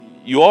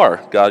you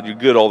are, God, you're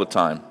good all the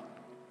time.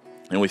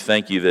 And we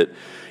thank you that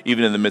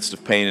even in the midst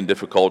of pain and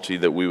difficulty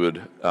that we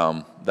would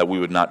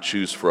not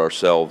choose for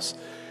ourselves,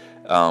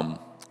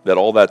 that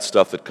all that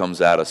stuff that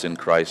comes at us in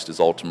Christ is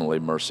ultimately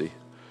mercy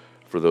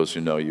for those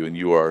who know you. And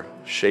you are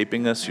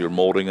shaping us, you're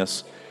molding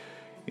us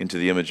into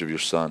the image of your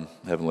Son,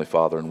 Heavenly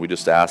Father. And we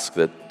just ask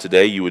that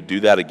today you would do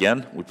that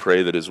again. We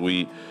pray that as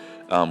we,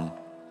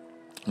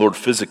 Lord,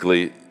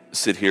 physically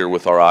sit here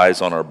with our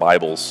eyes on our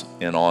Bibles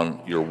and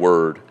on your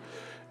word,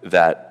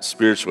 that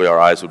spiritually our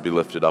eyes would be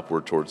lifted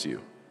upward towards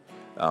you.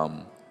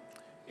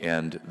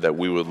 And that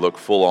we would look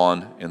full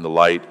on in the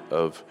light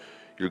of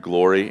your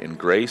glory and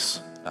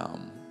grace,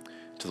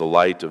 to the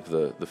light of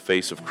the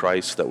face of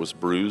Christ that was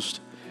bruised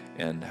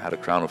and had a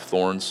crown of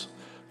thorns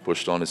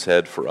pushed on his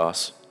head for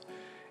us.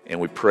 And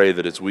we pray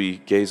that as we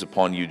gaze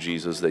upon you,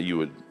 Jesus, that you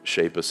would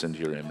shape us into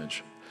your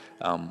image.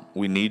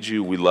 We need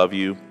you, we love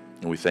you,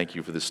 and we thank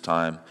you for this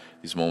time,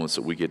 these moments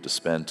that we get to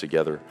spend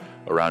together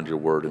around your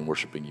word and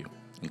worshiping you.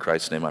 In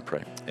Christ's name I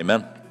pray.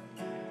 Amen.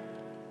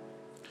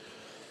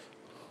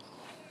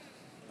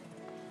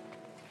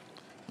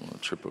 I'm going to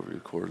trip over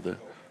your cord there.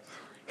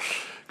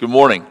 Good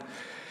morning.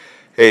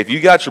 Hey, if you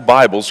got your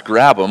Bibles,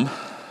 grab them.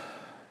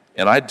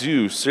 And I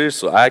do,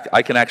 seriously,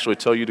 I can actually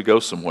tell you to go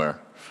somewhere.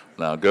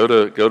 Now, go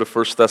to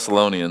 1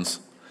 Thessalonians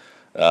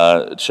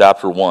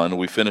chapter 1.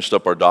 We finished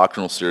up our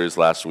doctrinal series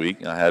last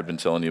week. I had been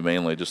telling you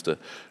mainly just to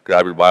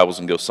grab your Bibles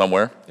and go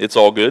somewhere. It's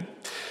all good.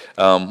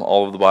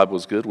 All of the Bible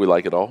is good. We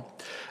like it all.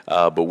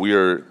 But we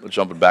are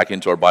jumping back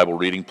into our Bible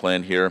reading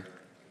plan here.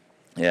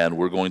 And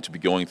we're going to be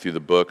going through the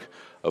book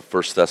of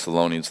 1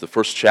 Thessalonians. The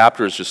first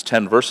chapter is just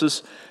 10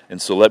 verses.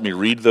 And so let me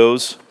read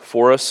those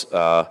for us.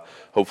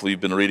 Hopefully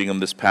you've been reading them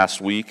this past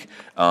week.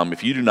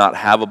 If you do not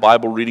have a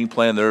Bible reading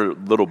plan, there are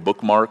little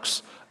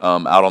bookmarks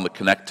out on the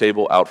Connect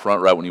table out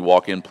front right when you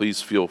walk in.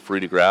 Please feel free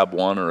to grab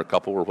one or a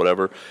couple or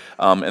whatever.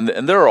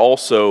 And there are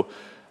also,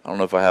 I don't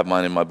know if I have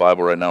mine in my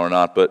Bible right now or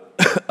not, but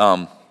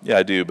yeah,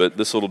 I do. But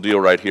this little deal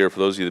right here, for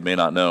those of you that may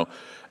not know,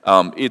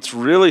 it's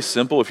really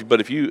simple.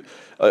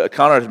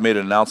 Conrad had made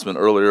an announcement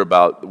earlier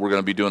about we're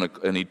going to be doing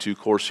an E2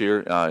 course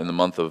here in the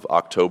month of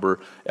October,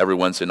 every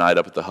Wednesday night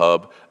up at the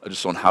Hub,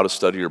 just on how to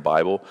study your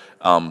Bible.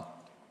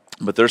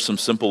 But there's some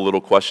simple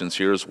little questions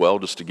here as well,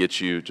 just to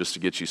get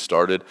you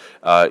started.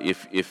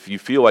 If you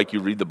feel like you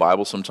read the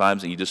Bible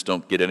sometimes and you just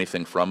don't get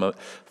anything from it,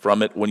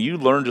 when you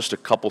learn just a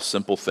couple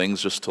simple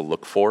things just to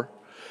look for,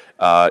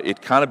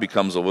 it kind of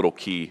becomes a little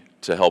key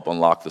to help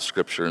unlock the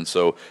Scripture. And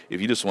so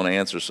if you just want to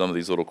answer some of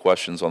these little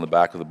questions on the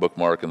back of the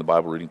bookmark, and the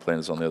Bible reading plan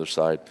is on the other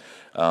side,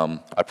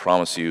 I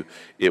promise you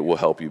it will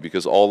help you,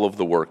 because all of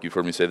the work, you've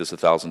heard me say this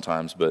 1,000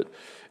 times, but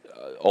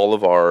all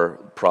of our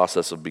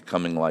process of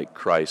becoming like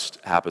Christ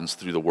happens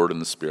through the Word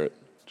and the Spirit,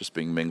 just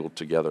being mingled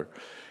together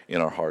in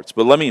our hearts.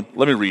 But let me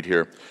read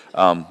here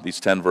these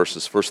 10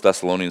 verses. 1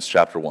 Thessalonians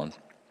chapter 1.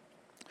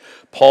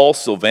 Paul,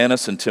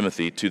 Silvanus, and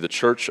Timothy, to the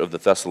church of the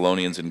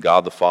Thessalonians in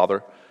God the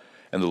Father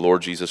and the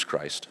Lord Jesus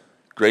Christ.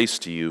 Grace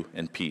to you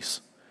and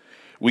peace.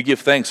 We give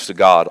thanks to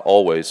God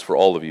always for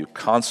all of you,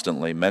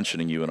 constantly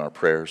mentioning you in our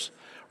prayers,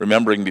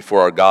 remembering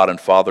before our God and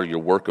Father your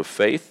work of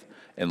faith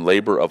and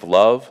labor of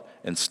love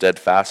and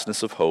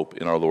steadfastness of hope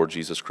in our Lord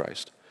Jesus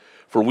Christ.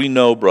 For we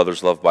know,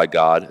 brothers loved by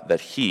God,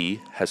 that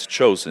he has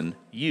chosen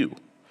you,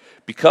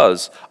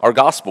 because our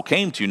gospel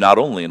came to you not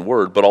only in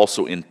word, but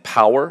also in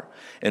power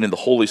and in the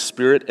Holy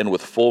Spirit and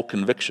with full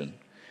conviction.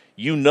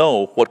 You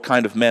know what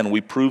kind of men we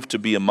proved to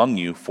be among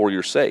you for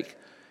your sake.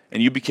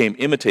 And you became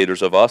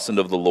imitators of us and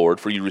of the Lord,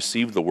 for you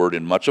received the word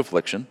in much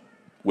affliction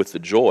with the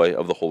joy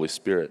of the Holy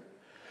Spirit,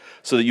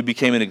 so that you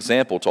became an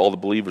example to all the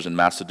believers in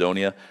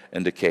Macedonia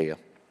and Achaia.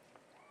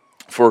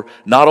 For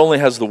not only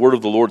has the word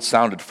of the Lord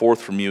sounded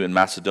forth from you in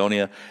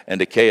Macedonia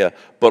and Achaia,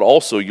 but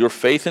also your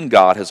faith in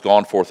God has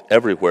gone forth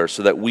everywhere,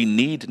 so that we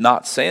need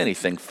not say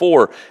anything,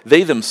 for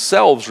they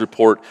themselves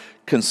report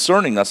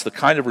concerning us the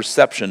kind of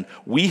reception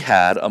we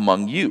had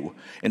among you,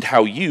 and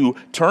how you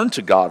turned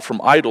to God from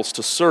idols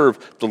to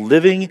serve the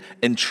living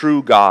and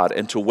true God,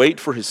 and to wait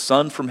for his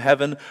Son from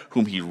heaven,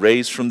 whom he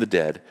raised from the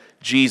dead,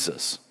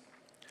 Jesus,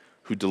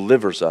 who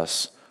delivers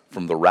us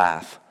from the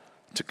wrath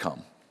to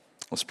come.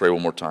 Let's pray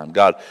one more time.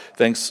 God,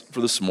 thanks for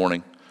this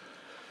morning.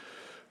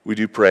 We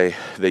do pray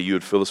that you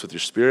would fill us with your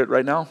Spirit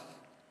right now,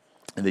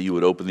 and that you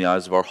would open the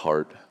eyes of our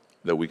heart,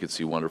 that we could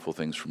see wonderful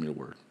things from your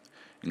word.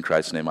 In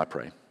Christ's name I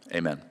pray.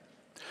 Amen.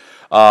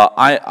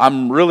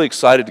 I'm really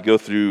excited to go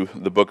through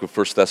the book of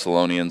 1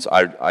 Thessalonians.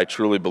 I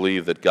truly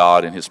believe that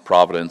God in his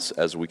providence,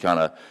 as we kind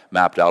of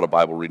mapped out a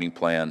Bible reading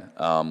plan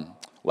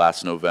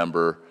last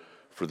November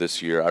for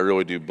this year, I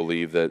really do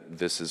believe that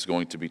this is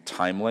going to be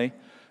timely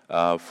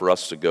for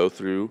us to go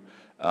through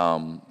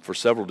for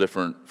several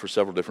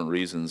different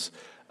reasons.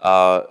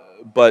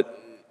 But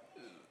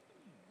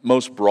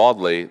most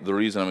broadly, the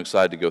reason I'm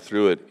excited to go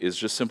through it is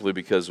just simply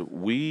because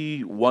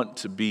we want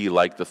to be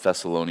like the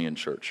Thessalonian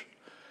church.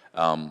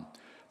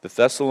 The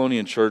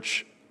Thessalonian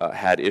church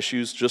had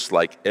issues, just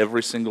like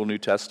every single New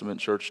Testament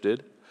church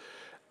did.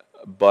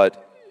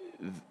 But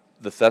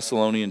the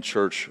Thessalonian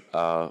church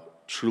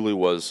truly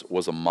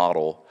was a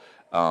model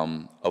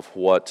of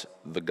what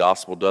the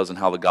gospel does and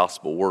how the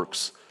gospel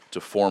works to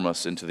form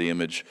us into the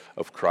image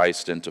of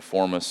Christ and to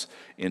form us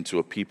into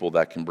a people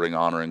that can bring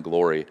honor and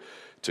glory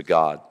to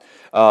God.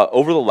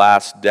 Over the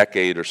last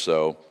decade or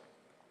so,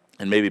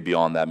 and maybe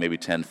beyond that, maybe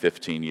 10,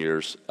 15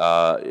 years,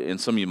 and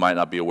some of you might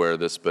not be aware of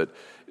this, but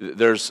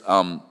there's,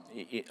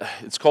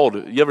 it's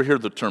called, you ever hear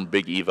the term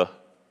Big Eva?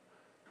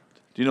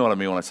 Do you know what I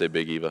mean when I say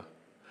Big Eva?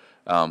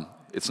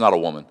 It's not a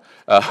woman,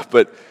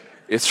 but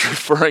it's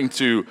referring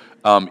to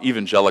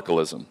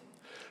evangelicalism.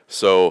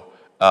 So,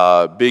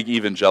 big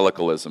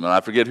evangelicalism, and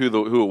I forget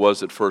who it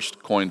was that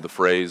first coined the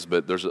phrase,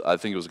 but I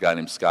think it was a guy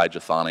named Skye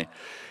Jethani.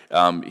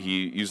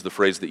 He used the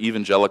phrase the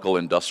evangelical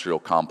industrial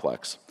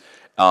complex,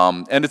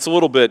 and it's a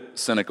little bit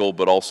cynical,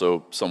 but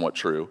also somewhat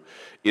true.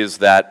 Is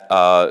that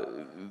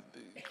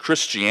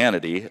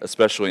Christianity,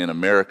 especially in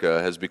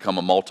America, has become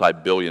a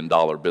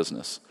multi-billion-dollar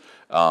business.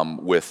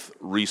 With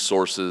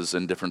resources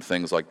and different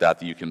things like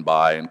that you can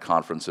buy and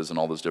conferences and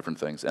all those different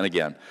things. And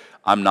again,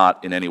 I'm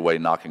not in any way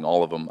knocking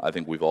all of them. I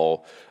think we've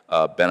all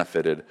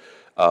benefited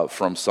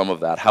from some of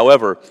that.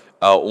 However,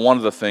 one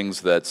of the things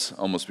that's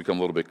almost become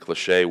a little bit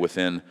cliche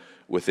within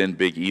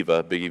Big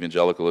Eva, big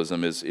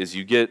evangelicalism, is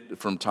you get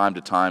from time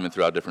to time and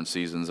throughout different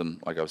seasons,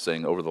 and like I was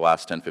saying, over the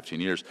last 10,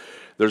 15 years,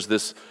 there's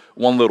this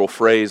one little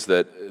phrase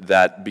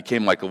that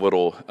became like a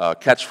little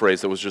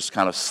catchphrase that was just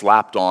kind of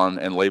slapped on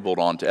and labeled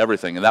onto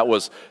everything, and that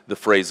was the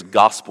phrase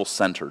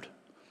gospel-centered.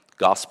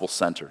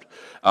 Gospel-centered.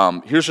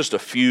 Here's just a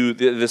few,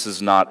 this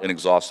is not an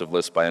exhaustive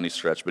list by any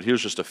stretch, but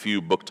here's just a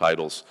few book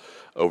titles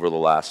over the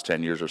last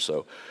 10 years or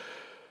so.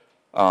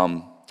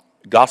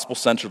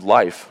 Gospel-centered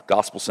life,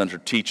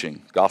 gospel-centered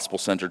teaching,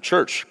 gospel-centered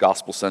church,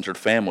 gospel-centered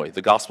family,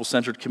 the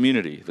gospel-centered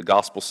community,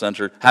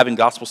 having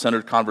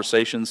gospel-centered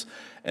conversations,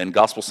 and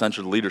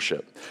gospel-centered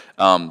leadership.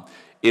 And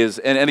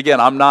again,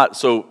 I'm not,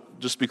 so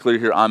just to be clear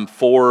here, I'm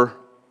for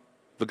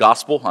the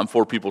gospel. I'm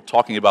for people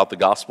talking about the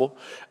gospel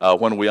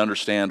when we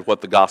understand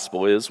what the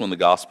gospel is, when the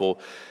gospel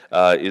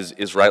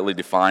is rightly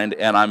defined,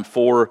 and I'm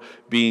for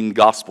being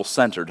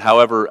gospel-centered.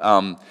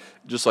 However,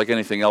 just like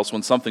anything else,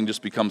 when something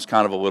just becomes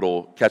kind of a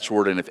little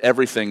catchword, and if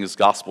everything is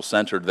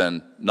gospel-centered,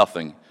 then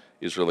nothing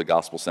is really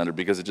gospel-centered,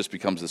 because it just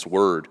becomes this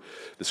word,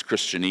 this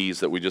Christianese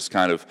that we just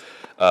kind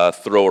of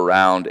throw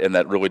around and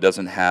that really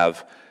doesn't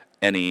have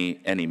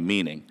any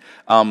meaning.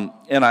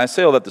 And I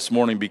say all that this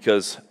morning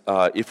because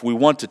if we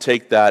want to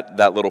take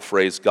that little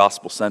phrase,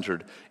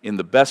 gospel-centered, in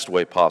the best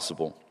way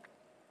possible,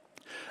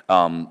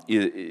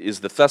 is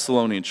the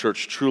Thessalonian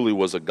church truly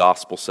was a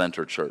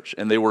gospel-centered church.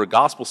 And they were a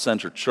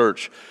gospel-centered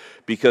church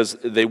because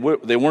they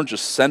weren't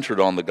just centered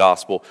on the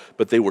gospel,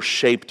 but they were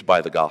shaped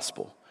by the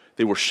gospel.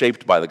 They were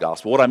shaped by the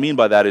gospel. What I mean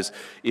by that is,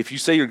 if you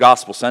say you're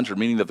gospel-centered,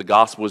 meaning that the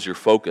gospel is your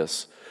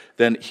focus,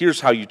 then here's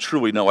how you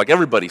truly know. Like,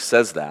 everybody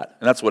says that,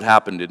 and that's what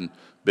happened in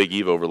Big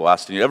Eva over the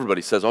last 10 years.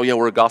 Everybody says, oh yeah,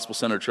 we're a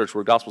gospel-centered church,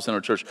 we're a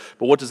gospel-centered church.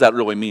 But what does that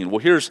really mean? Well,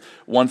 here's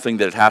one thing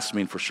that it has to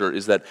mean for sure,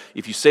 is that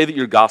if you say that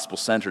you're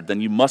gospel-centered,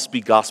 then you must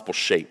be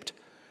gospel-shaped.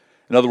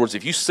 In other words,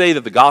 if you say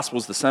that the gospel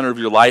is the center of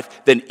your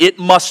life, then it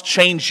must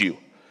change you.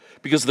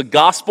 Because the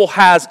gospel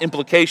has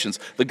implications.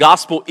 The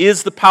gospel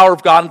is the power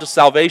of God unto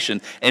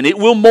salvation, and it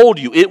will mold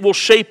you, it will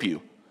shape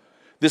you.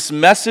 This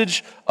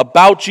message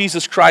about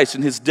Jesus Christ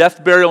and his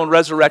death, burial, and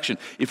resurrection,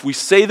 if we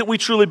say that we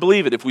truly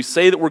believe it, if we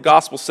say that we're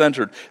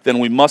gospel-centered, then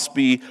we must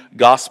be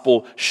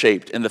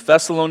gospel-shaped. And the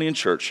Thessalonian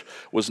church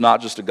was not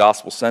just a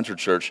gospel-centered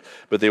church,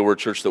 but they were a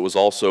church that was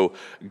also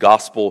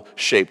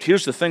gospel-shaped.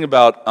 Here's the thing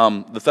about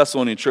the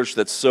Thessalonian church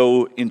that's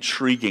so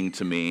intriguing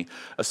to me,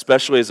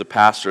 especially as a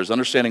pastor, is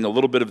understanding a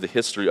little bit of the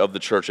history of the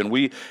church. And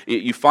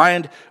you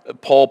find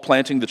Paul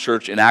planting the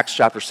church in Acts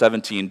chapter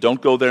 17.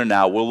 Don't go there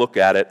now. We'll look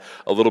at it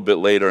a little bit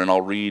later, and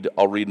I'll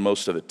read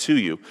most of it to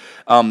you.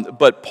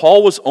 But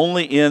Paul was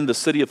only in the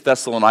city of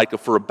Thessalonica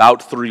for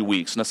about 3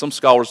 weeks. Now, some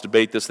scholars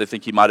debate this. They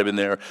think he might have been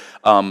there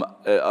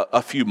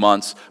a few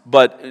months.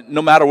 But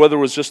no matter whether it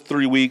was just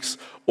 3 weeks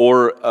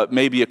or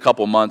maybe a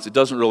couple months, it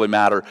doesn't really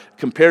matter.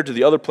 Compared to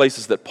the other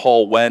places that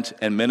Paul went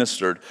and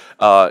ministered,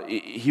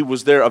 he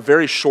was there a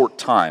very short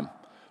time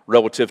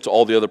relative to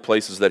all the other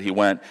places that he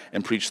went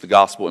and preached the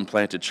gospel and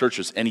planted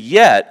churches. And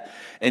yet,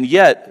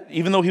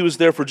 even though he was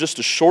there for just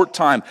a short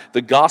time,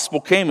 the gospel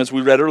came, as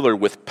we read earlier,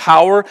 with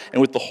power and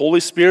with the Holy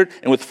Spirit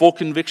and with full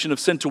conviction of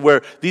sin, to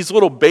where these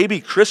little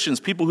baby Christians,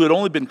 people who had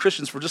only been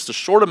Christians for just a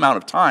short amount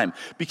of time,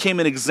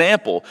 became an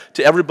example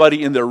to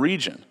everybody in their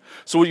region.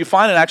 So what you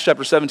find in Acts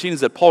chapter 17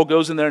 is that Paul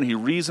goes in there and he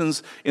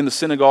reasons in the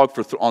synagogue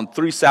on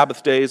 3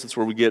 Sabbath days. That's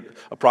where we get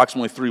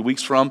approximately 3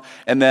 weeks from.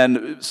 And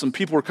then some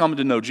people were coming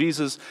to know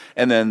Jesus.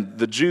 And then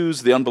the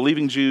Jews, the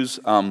unbelieving Jews,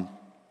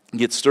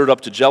 get stirred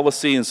up to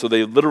jealousy, and so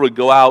they literally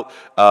go out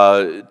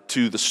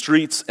to the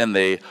streets and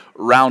they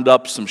round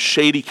up some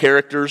shady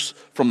characters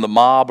from the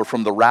mob or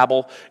from the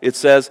rabble, it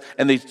says,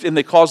 and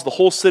they cause the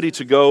whole city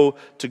to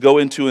go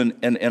into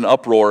an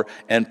uproar,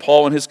 and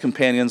Paul and his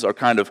companions are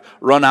kind of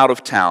run out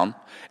of town.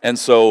 And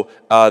so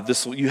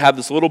you have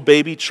this little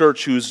baby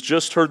church who's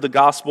just heard the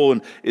gospel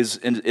and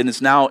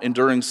is now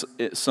enduring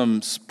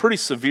some pretty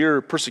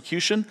severe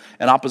persecution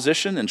and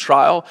opposition and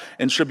trial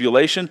and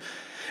tribulation.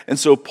 And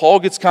so Paul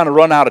gets kind of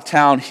run out of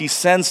town. He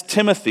sends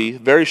Timothy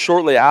very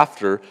shortly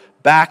after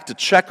back to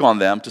check on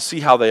them to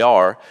see how they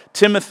are.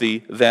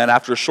 Timothy then,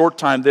 after a short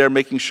time there,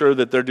 making sure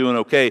that they're doing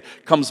okay,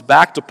 comes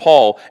back to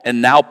Paul,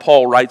 and now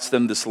Paul writes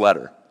them this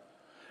letter.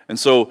 And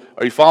so,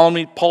 are you following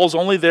me? Paul's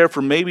only there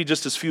for maybe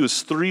just as few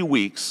as 3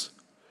 weeks.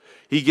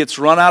 He gets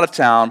run out of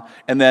town,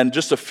 and then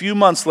just a few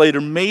months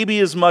later, maybe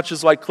as much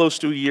as like close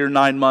to a year,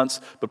 9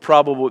 months, but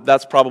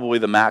that's probably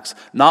the max.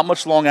 Not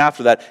much long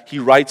after that, he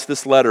writes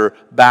this letter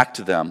back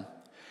to them.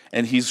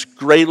 And he's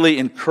greatly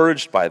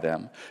encouraged by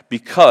them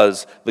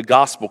because the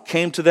gospel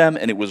came to them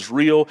and it was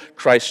real.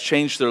 Christ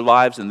changed their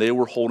lives and they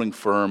were holding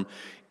firm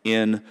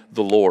in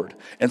the Lord.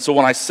 And so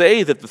when I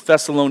say that the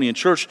Thessalonian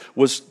church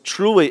was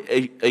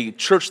truly a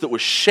church that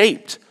was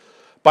shaped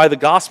by the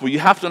gospel, you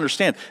have to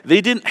understand,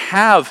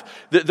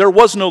 there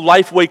was no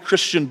Lifeway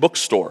Christian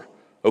bookstore,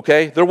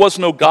 okay? There was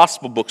no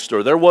gospel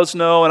bookstore. There was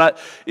no, and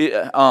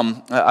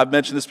I've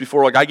mentioned this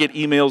before, like I get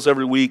emails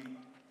every week,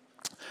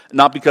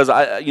 not because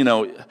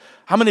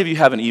how many of you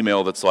have an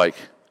email that's like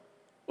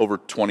over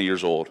 20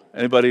 years old?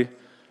 Anybody?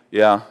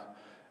 Yeah.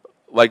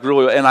 Like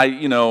really, and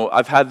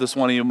I've had this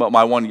one email,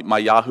 my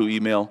Yahoo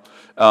email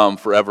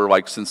forever,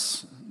 like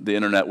since the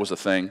internet was a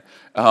thing.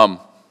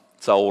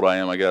 That's how old I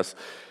am, I guess.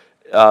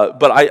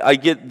 But I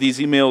get these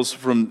emails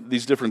from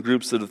these different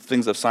groups that are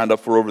things I've signed up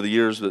for over the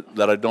years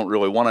that I don't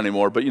really want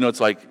anymore. But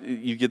it's like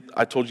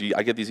I told you,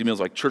 I get these emails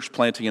like church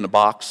planting in a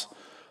box.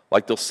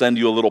 Like they'll send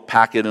you a little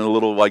packet and a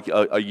little like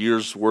a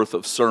year's worth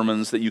of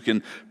sermons that you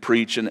can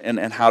preach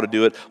and how to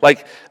do it.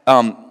 Like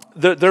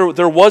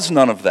there was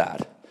none of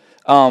that.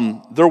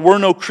 There were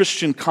no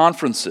Christian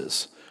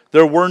conferences.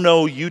 There were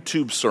no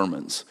YouTube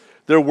sermons.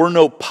 There were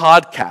no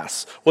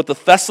podcasts. What the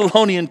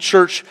Thessalonian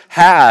church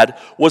had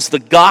was the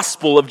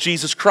gospel of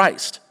Jesus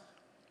Christ.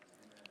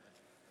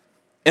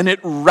 And it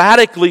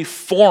radically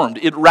formed,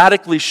 it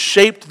radically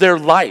shaped their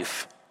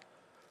life.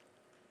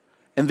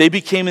 And they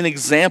became an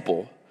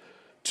example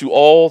to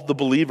all the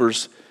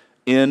believers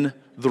in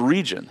the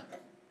region.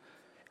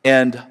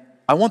 And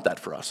I want that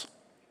for us.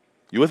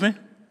 You with me?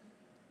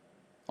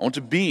 I want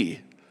to be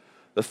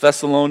the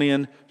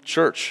Thessalonian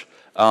church.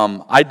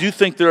 I do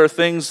think there are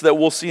things that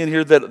we'll see in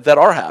here that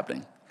are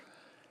happening.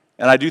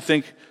 And I do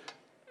think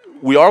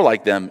we are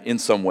like them in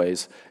some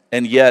ways.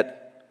 And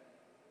yet,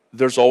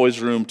 there's always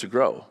room to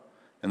grow.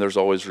 And there's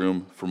always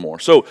room for more.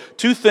 So,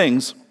 2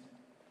 things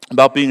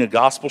about being a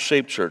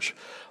gospel-shaped church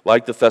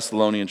like the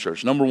Thessalonian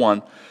church. Number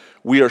 1,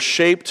 we are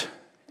shaped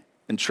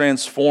and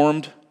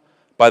transformed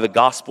by the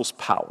gospel's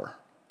power.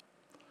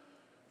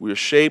 We are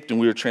shaped and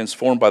we are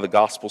transformed by the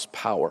gospel's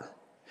power.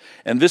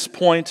 And this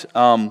point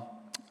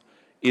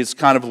is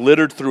kind of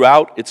littered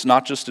throughout. It's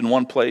not just in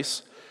one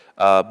place,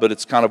 but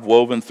it's kind of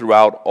woven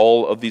throughout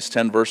all of these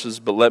 10 verses.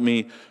 But let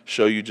me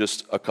show you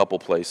just a couple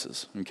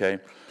places, okay?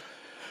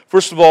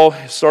 First of all,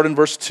 start in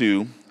verse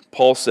 2.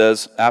 Paul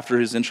says, after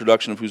his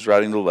introduction of who's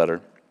writing the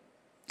letter,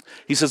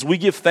 he says, "We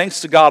give thanks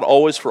to God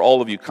always for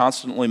all of you,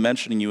 constantly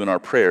mentioning you in our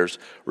prayers,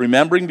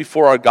 remembering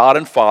before our God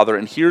and Father,"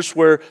 and here's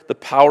where the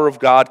power of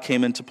God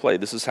came into play.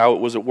 This is how it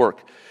was at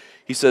work.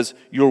 He says,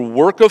 "Your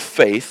work of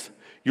faith,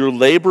 your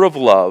labor of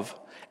love,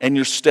 and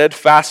your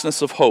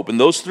steadfastness of hope." And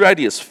those 3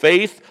 ideas,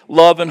 faith,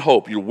 love, and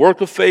hope. Your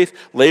work of faith,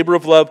 labor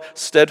of love,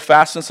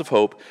 steadfastness of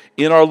hope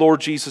in our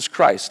Lord Jesus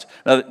Christ.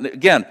 Now,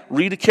 again,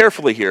 read it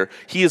carefully here.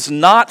 He is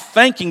not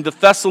thanking the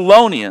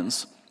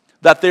Thessalonians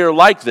that they are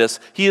like this.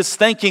 He is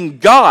thanking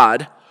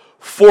God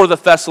for the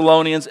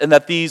Thessalonians and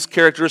that these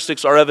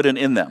characteristics are evident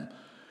in them.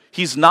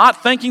 He's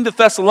not thanking the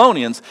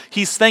Thessalonians.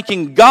 He's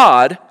thanking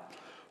God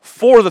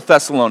for the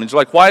Thessalonians.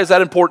 You're like, why is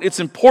that important? It's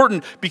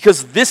important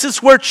because this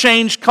is where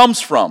change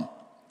comes from.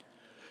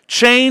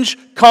 Change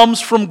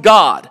comes from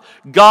God.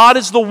 God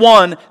is the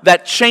one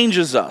that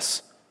changes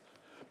us.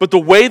 But the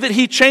way that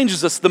He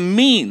changes us, the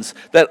means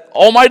that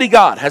Almighty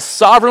God has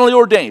sovereignly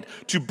ordained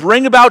to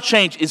bring about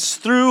change is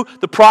through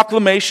the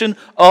proclamation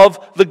of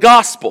the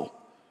gospel.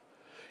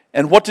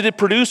 And what did it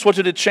produce? What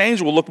did it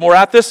change? We'll look more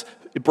at this.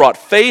 It brought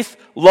faith,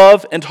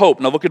 love, and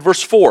hope. Now look at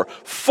verse 4.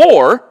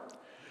 "For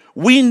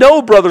we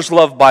know, brothers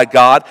loved by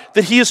God,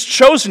 that He has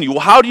chosen you."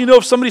 Well, how do you know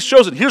if somebody's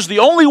chosen? Here's the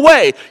only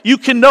way you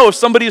can know if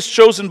somebody is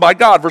chosen by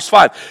God. Verse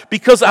 5.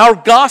 "Because our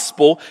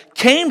gospel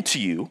came to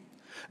you,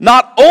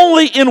 not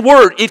only in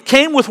word," it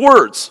came with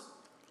words.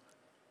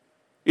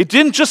 It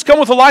didn't just come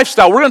with a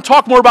lifestyle. We're going to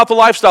talk more about the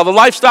lifestyle. The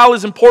lifestyle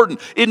is important.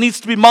 It needs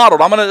to be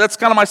modeled. That's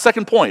kind of my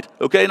second point,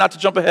 okay? Not to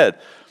jump ahead.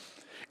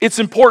 It's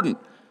important.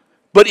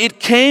 But it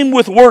came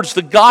with words.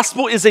 The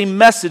gospel is a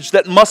message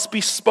that must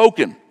be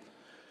spoken.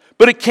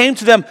 But it came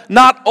to them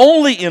not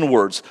only in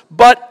words,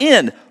 but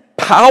in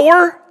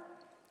power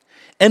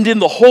and in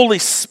the Holy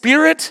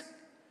Spirit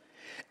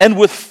and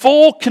with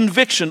full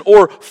conviction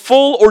or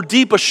full or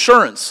deep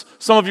assurance,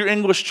 some of your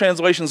English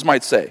translations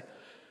might say.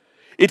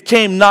 It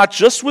came not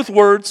just with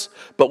words,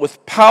 but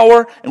with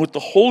power and with the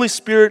Holy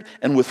Spirit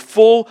and with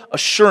full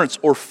assurance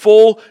or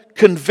full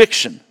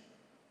conviction.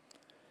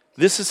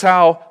 This is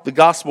how the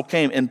gospel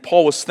came, and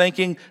Paul was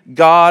thanking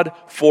God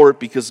for it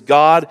because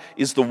God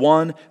is the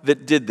one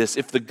that did this.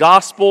 If the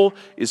gospel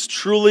is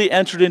truly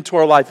entered into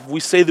our life, if we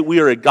say that we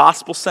are a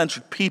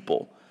gospel-centered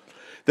people,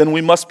 then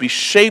we must be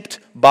shaped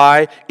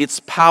by its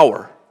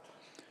power.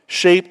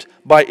 Shaped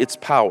by its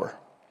power.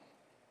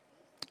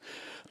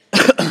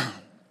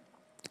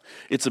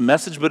 It's a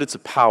message, but it's a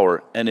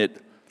power, and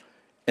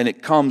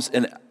it comes,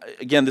 and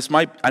again,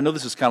 I know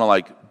this is kind of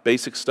like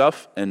basic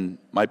stuff and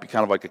might be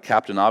kind of like a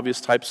Captain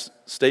Obvious type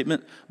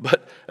statement,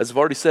 but as I've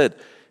already said,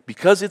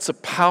 because it's a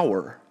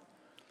power,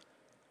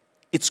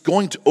 it's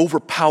going to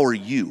overpower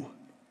you.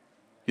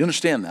 You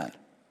understand that?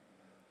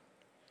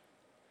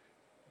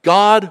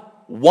 God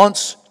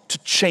wants to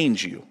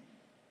change you.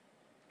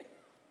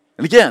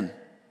 And again,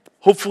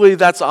 hopefully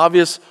that's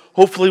obvious,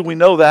 hopefully we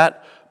know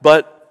that,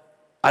 but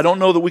I don't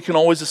know that we can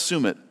always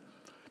assume it.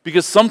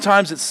 Because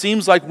sometimes it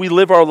seems like we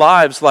live our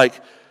lives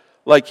like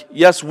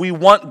yes, we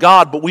want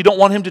God, but we don't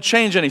want Him to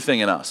change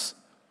anything in us.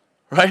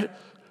 Right?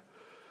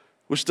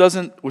 Which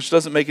doesn't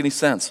make any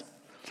sense.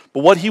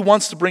 But what He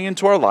wants to bring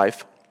into our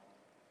life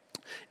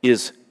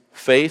is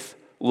faith,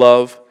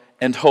 love,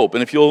 and hope.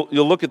 And if you'll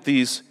look at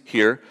these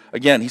here,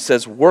 again, He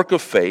says work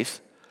of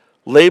faith,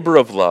 labor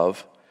of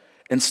love,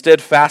 and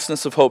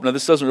steadfastness of hope. Now,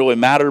 this doesn't really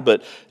matter,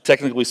 but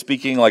technically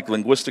speaking, like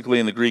linguistically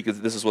in the Greek,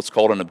 this is what's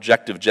called an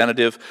objective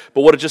genitive.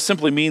 But what it just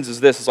simply means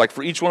is this. It's like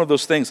for each one of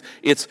those things,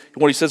 it's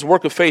when he says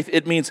work of faith,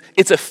 it means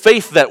it's a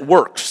faith that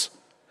works.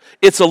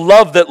 It's a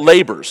love that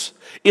labors.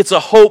 It's a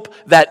hope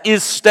that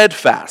is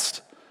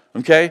steadfast.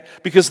 Okay?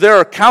 Because there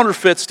are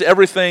counterfeits to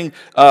everything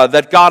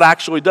that God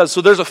actually does. So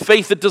there's a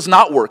faith that does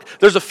not work.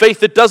 There's a faith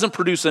that doesn't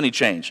produce any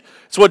change.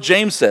 It's what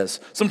James says.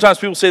 Sometimes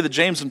people say that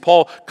James and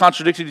Paul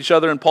contradicted each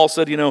other, and Paul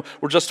said,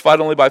 we're justified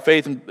only by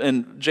faith,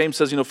 and James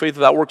says, faith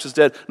without works is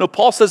dead. No,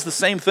 Paul says the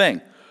same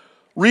thing.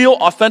 Real,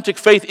 authentic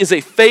faith is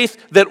a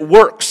faith that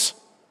works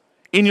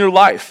in your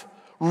life.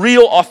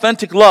 Real,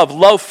 authentic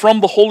love from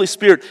the Holy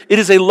Spirit. It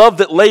is a love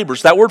that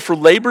labors. That word for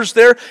labors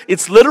there,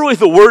 it's literally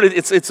the word,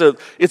 it's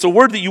a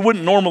word that you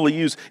wouldn't normally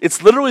use.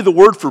 It's literally the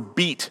word for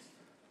beat.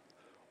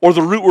 Or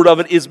the root word of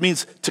it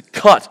means to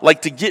cut,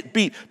 like to get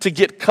beat, to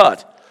get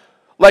cut.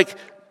 Like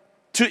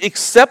to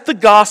accept the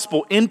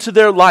gospel into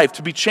their life,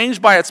 to be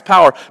changed by its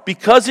power,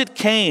 because it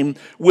came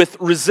with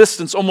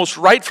resistance almost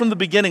right from the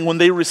beginning when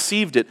they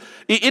received it.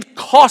 It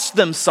cost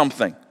them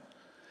something.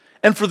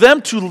 And for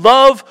them to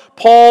love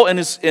Paul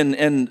and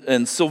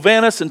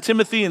Silvanus and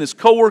Timothy and his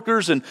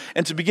co-workers and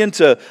to begin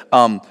to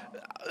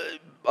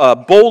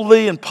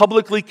boldly and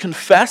publicly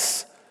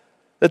confess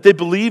that they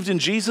believed in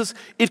Jesus,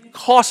 it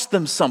cost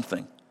them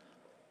something.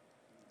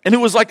 And it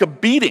was like a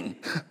beating,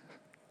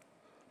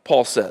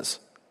 Paul says.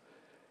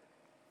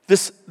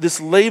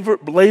 This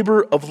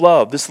labor of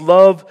love, this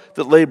love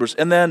that labors,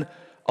 and then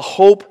a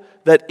hope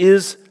that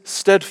is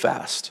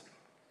steadfast.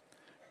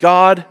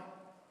 God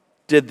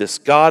did this.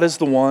 God is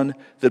the one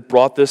that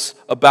brought this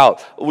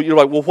about. You're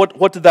like, well,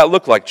 what did that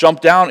look like? Jump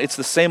down, it's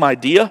the same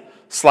idea,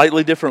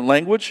 slightly different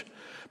language.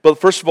 But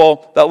first of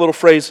all, that little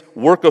phrase,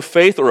 work of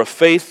faith, or a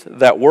faith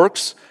that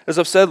works, as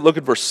I've said, look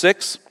at verse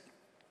 6,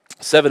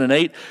 7, and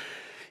 8.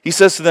 He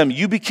says to them,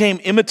 you became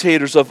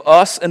imitators of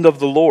us and of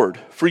the Lord,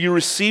 for you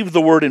received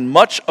the word in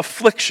much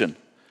affliction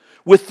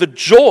with the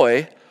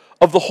joy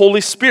of the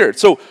Holy Spirit.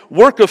 So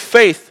work of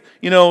faith,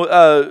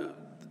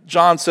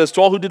 John says,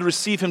 to all who did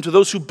receive him, to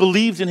those who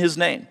believed in his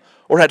name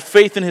or had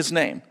faith in his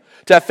name.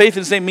 To have faith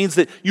in his name means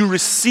that you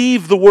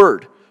receive the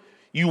word.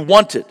 You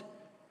want it.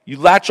 You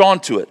latch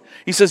onto it.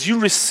 He says, you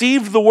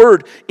received the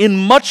word in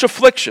much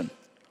affliction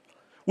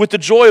with the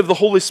joy of the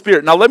Holy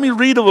Spirit. Now let me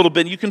read a little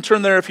bit. You can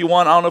turn there if you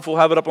want. I don't know if we'll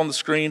have it up on the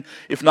screen.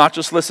 If not,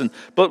 just listen.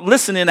 But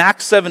listen in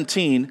Acts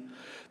 17,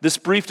 this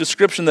brief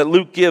description that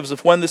Luke gives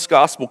of when this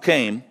gospel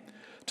came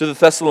to the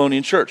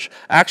Thessalonian church.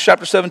 Acts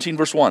chapter 17,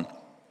 verse 1.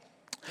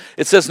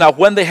 It says, now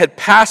when they had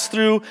passed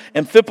through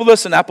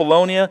Amphipolis and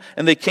Apollonia,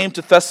 and they came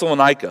to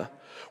Thessalonica,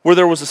 where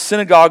there was a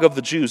synagogue of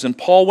the Jews, and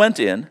Paul went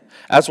in,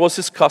 as was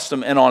his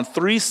custom, and on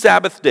 3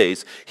 Sabbath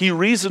days he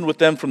reasoned with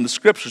them from the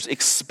Scriptures,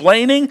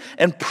 explaining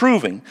and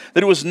proving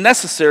that it was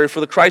necessary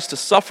for the Christ to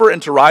suffer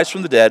and to rise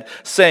from the dead,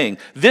 saying,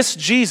 this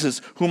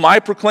Jesus whom I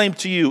proclaim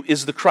to you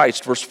is the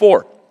Christ. Verse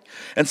 4.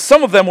 And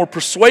some of them were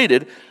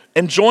persuaded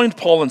and joined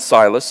Paul and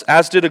Silas,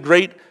 as did a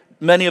great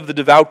many of the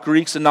devout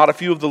Greeks and not a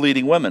few of the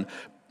leading women.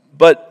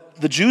 But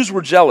the Jews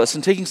were jealous,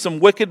 and taking some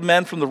wicked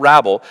men from the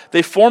rabble,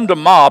 they formed a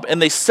mob,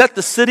 and they set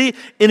the city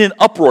in an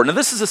uproar. Now,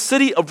 this is a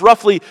city of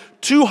roughly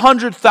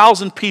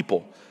 200,000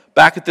 people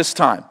back at this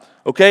time,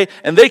 okay?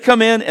 And they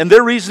come in, and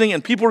they're reasoning,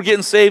 and people are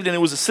getting saved, and it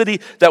was a city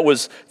that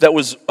was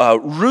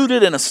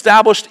rooted and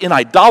established in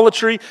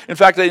idolatry. In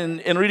fact,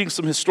 in reading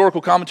some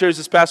historical commentaries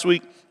this past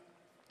week,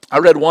 I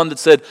read one that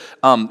said,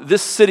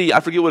 this city, I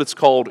forget what it's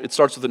called, it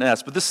starts with an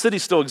S, but this city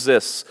still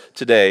exists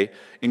today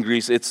in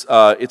Greece. It's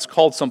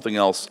called something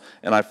else,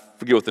 and I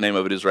forget what the name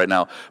of it is right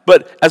now.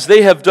 But as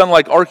they have done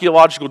like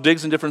archaeological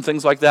digs and different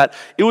things like that,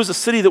 it was a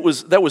city that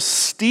was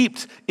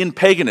steeped in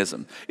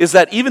paganism. Is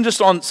that even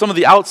just on some of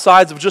the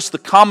outsides of just the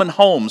common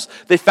homes,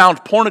 they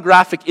found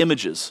pornographic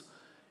images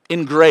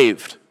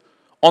engraved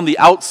on the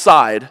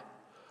outside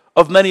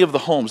of many of the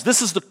homes.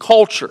 This is the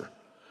culture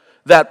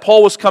that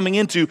Paul was coming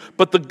into,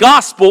 but the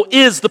gospel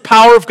is the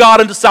power of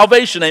God unto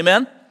salvation,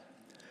 amen?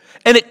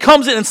 And it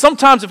comes in, and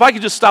sometimes, if I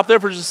could just stop there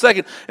for just a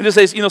second and just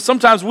say,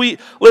 sometimes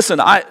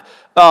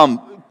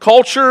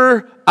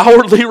culture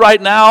outwardly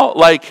right now,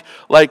 like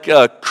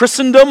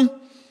Christendom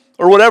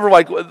or whatever,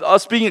 like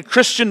us being a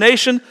Christian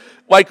nation,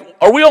 like,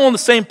 are we all on the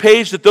same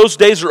page that those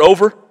days are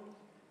over?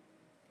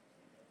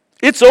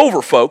 It's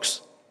over,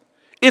 folks.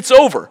 It's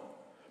over.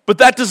 But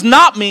that does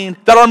not mean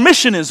that our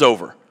mission is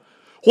over.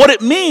 What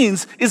it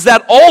means is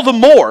that all the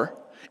more,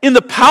 in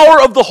the power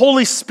of the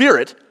Holy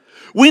Spirit,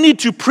 we need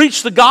to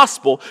preach the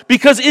gospel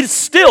because it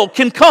still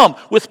can come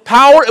with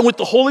power and with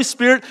the Holy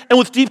Spirit and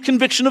with deep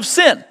conviction of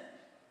sin.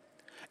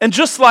 And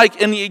just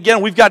like, and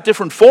again, we've got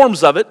different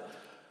forms of it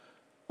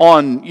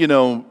on,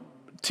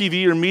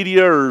 TV or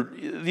media or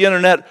the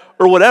internet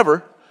or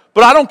whatever,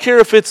 but I don't care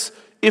if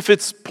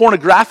it's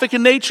pornographic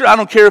in nature, I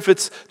don't care if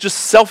it's just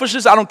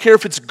selfishness, I don't care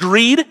if it's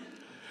greed.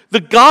 The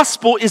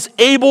gospel is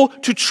able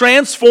to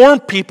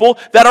transform people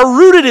that are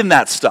rooted in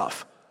that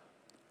stuff.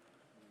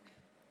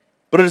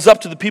 But it is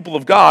up to the people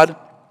of God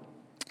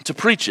to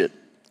preach it.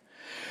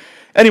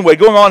 Anyway,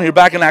 going on here,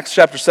 back in Acts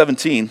chapter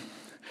 17,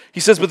 he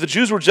says, but the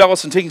Jews were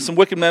jealous, and taking some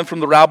wicked men from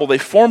the rabble, they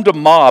formed a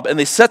mob, and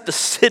they set the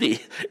city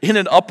in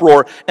an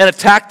uproar and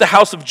attacked the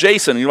house of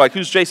Jason. And you're like,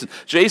 who's Jason?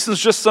 Jason's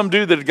just some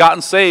dude that had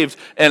gotten saved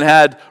and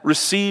had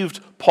received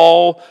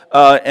Paul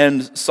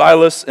and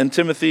Silas and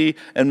Timothy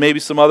and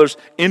maybe some others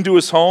into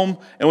his home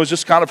and was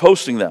just kind of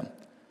hosting them.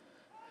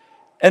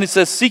 And it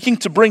says, seeking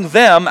to bring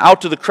them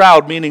out to the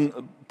crowd,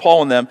 meaning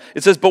Paul and them.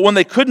 It says, but when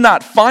they could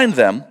not find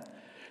them,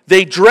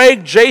 they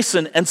dragged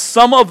Jason and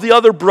some of the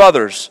other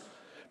brothers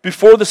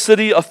before the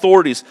city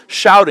authorities,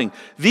 shouting,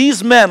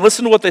 these men,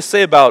 listen to what they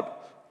say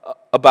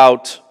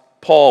about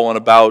Paul and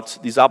about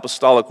these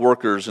apostolic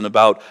workers and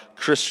about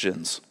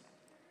Christians.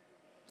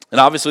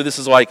 And obviously this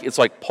is it's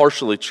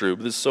partially true,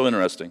 but this is so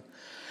interesting.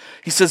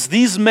 He says,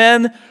 these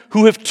men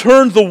who have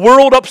turned the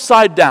world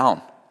upside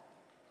down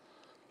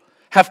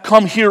have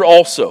come here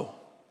also.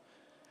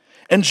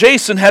 And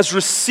Jason has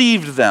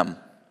received them.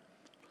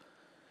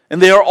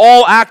 And they are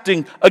all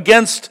acting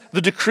against the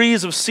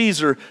decrees of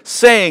Caesar,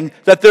 saying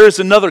that there is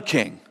another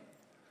king,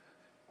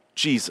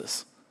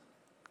 Jesus.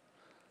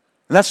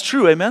 And that's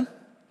true, amen?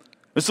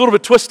 It's a little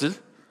bit twisted.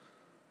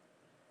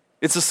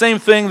 It's the same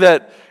thing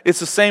that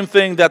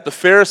the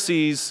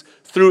Pharisees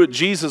threw at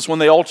Jesus when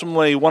they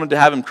ultimately wanted to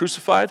have him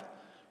crucified.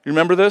 You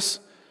remember this?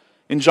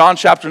 In John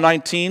chapter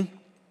 19,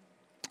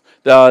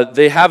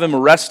 they have him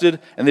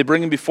arrested and they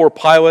bring him before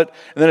Pilate.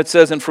 And then it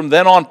says, and from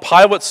then on,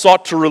 Pilate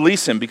sought to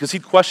release him because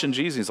he'd questioned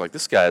Jesus. He's like,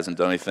 this guy hasn't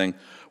done anything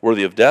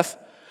worthy of death.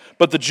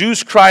 But the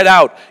Jews cried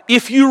out,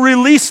 if you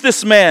release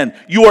this man,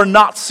 you are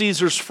not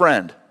Caesar's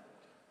friend.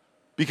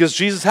 Because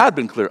Jesus had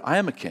been clear, I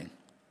am a king.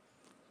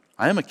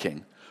 I am a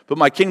king. But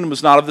my kingdom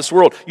is not of this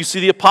world. You see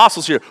the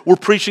apostles here. We're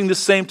preaching the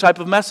same type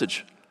of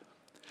message.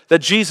 That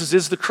Jesus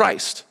is the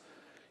Christ.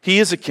 He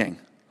is a king.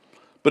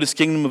 But his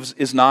kingdom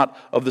is not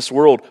of this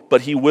world,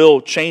 but he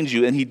will change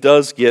you, and he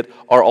does get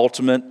our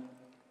ultimate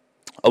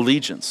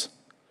allegiance.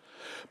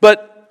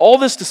 But all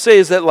this to say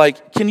is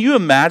that, can you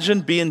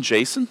imagine being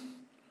Jason?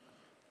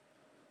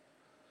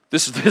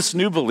 This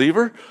new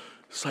believer?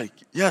 It's like,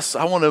 yes,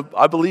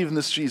 I believe in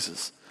this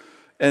Jesus.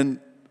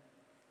 And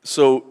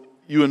so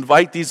you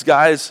invite these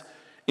guys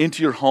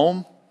into your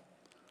home,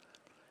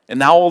 and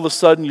now all of a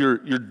sudden you're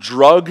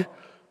drugged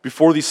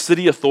before these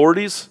city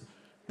authorities,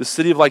 the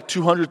city of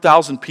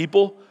 200,000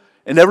 people,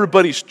 and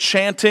everybody's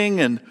chanting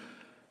and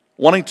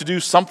wanting to do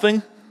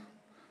something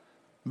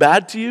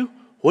bad to you.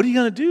 What are you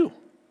going to do?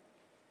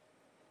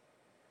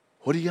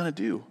 What are you going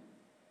to do?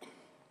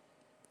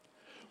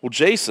 Well,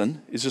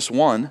 Jason is just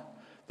one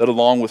that,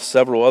 along with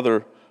several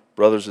other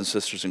brothers and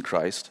sisters in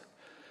Christ,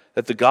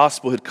 that the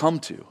gospel had come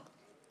to.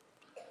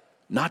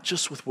 Not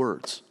just with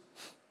words.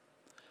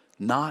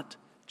 Not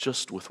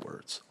just with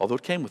words. Although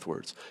it came with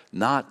words.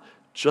 Not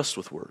just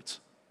with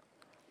words.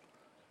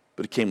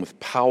 But it came with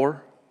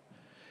power,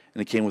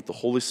 and it came with the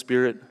Holy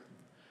Spirit,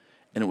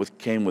 and it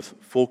came with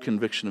full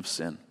conviction of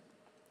sin.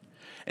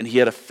 And he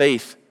had a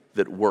faith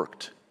that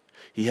worked.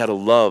 He had a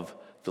love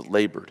that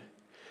labored.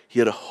 He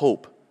had a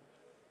hope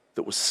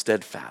that was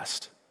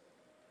steadfast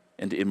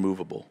and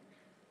immovable.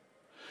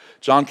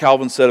 John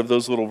Calvin said of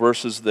those little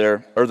verses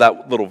there, or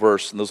that little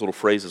verse and those little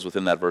phrases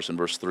within that verse in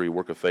verse 3,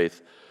 work of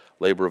faith,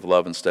 labor of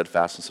love, and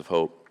steadfastness of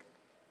hope.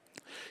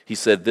 He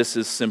said, this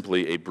is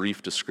simply a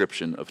brief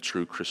description of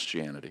true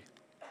Christianity.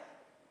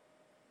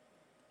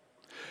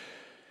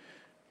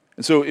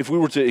 And so if we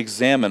were to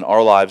examine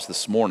our lives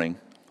this morning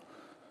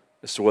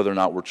as to whether or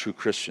not we're true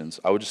Christians,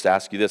 I would just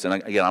ask you this. And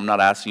again, I'm not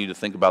asking you to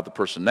think about the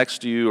person next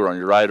to you or on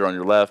your right or on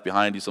your left,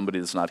 behind you, somebody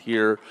that's not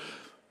here,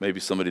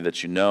 maybe somebody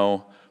that you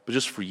know, but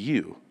just for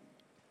you.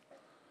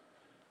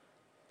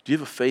 Do you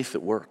have a faith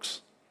that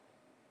works?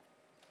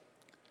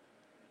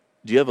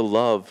 Do you have a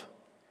love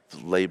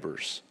that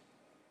labors?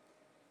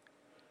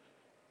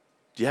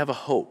 Do you have a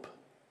hope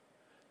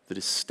that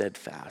is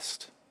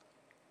steadfast?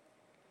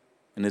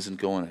 and isn't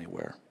going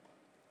anywhere.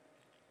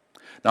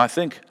 Now, I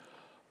think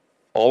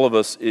all of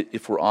us,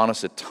 if we're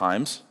honest at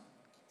times,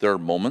 there are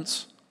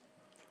moments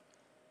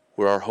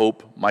where our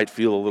hope might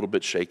feel a little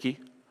bit shaky.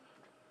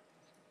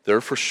 There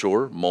are for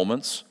sure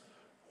moments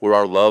where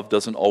our love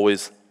doesn't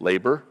always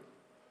labor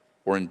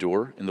or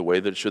endure in the way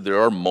that it should. There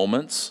are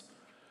moments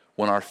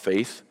when our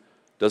faith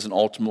doesn't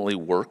ultimately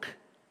work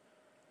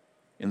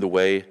in the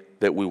way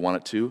that we want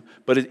it to.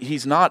 But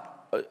he's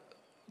not,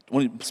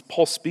 when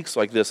Paul speaks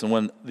like this, and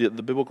when the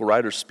biblical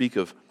writers speak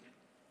of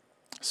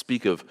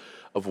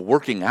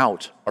working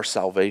out our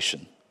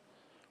salvation,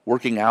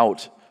 working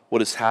out what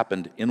has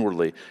happened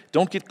inwardly.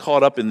 Don't get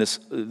caught up in this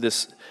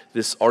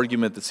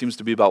argument that seems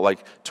to be about,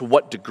 like, to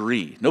what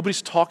degree.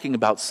 Nobody's talking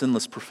about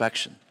sinless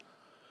perfection.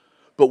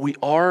 But we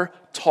are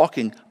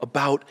talking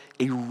about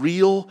a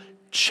real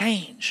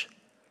change.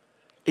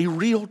 A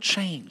real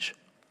change.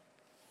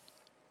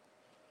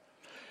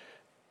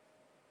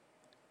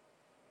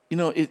 You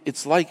know,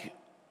 it's like,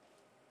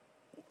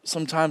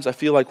 sometimes I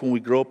feel like when we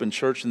grow up in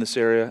church in this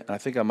area, and I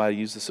think I might have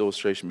used this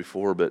illustration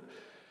before, but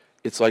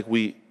it's like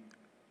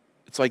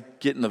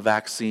getting the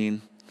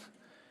vaccine,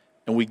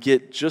 and we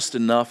get just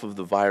enough of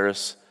the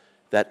virus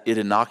that it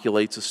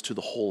inoculates us to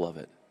the whole of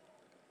it.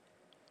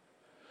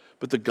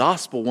 But the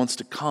gospel wants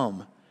to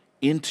come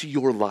into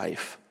your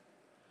life,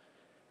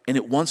 and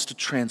it wants to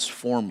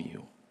transform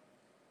you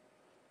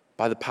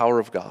by the power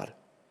of God.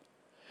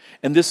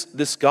 And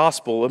this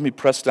gospel, let me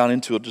press down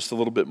into it just a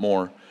little bit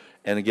more.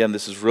 And again,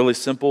 this is really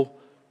simple,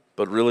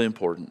 but really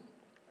important.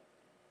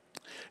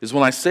 Is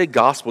when I say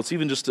gospel, it's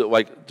even just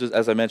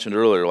as I mentioned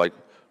earlier, like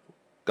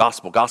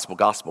gospel,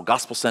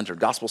 gospel-centered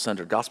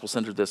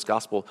this,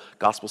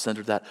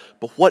 gospel-centered that.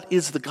 But what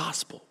is the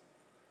gospel?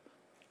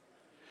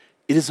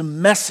 It is a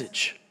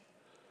message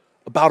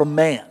about a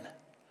man,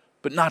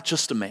 but not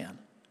just a man.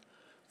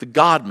 The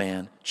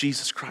God-man,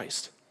 Jesus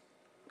Christ.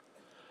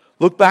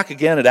 Look back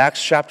again at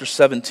Acts chapter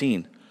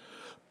 17,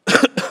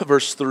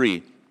 verse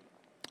 3.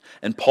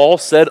 And Paul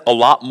said a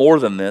lot more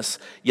than this,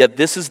 yet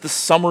this is the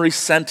summary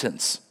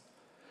sentence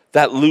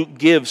that Luke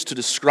gives to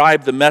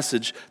describe the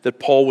message that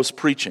Paul was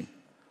preaching.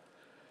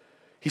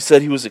 He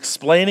said he was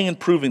explaining and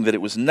proving that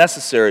it was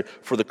necessary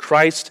for the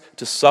Christ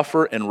to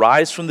suffer and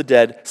rise from the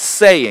dead,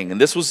 saying, and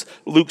this was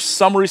Luke's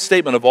summary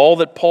statement of all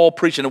that Paul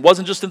preached, and it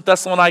wasn't just in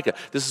Thessalonica,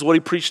 this is what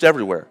he preached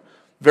everywhere.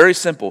 Very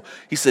simple.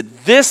 He said,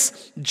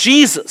 this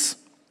Jesus,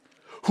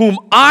 whom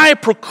I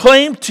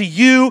proclaim to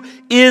you,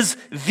 is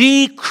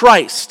the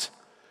Christ.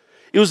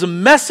 It was a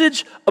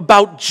message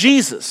about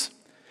Jesus.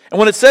 And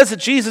when it says that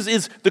Jesus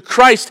is the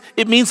Christ,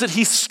 it means that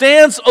he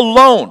stands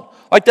alone.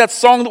 Like that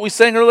song that we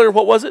sang earlier,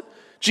 what was it?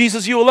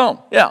 Jesus, you alone.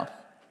 Yeah,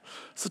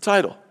 it's the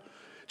title.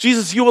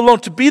 Jesus, you alone.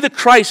 To be the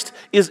Christ,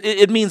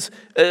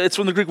 it's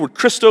from the Greek word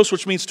Christos,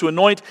 which means to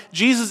anoint.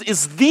 Jesus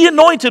is the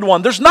anointed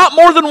one. There's not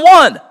more than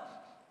one.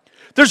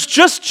 There's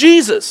just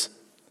Jesus.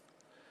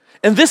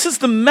 And this is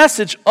the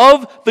message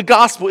of the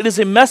gospel. It is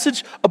a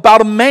message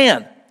about a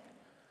man.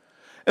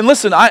 And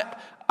listen,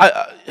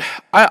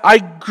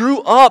 I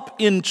grew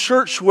up in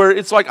church where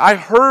it's like I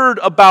heard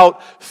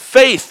about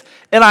faith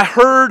and I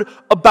heard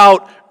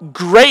about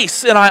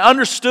grace and I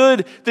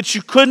understood that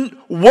you couldn't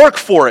work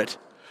for it.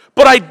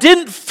 But I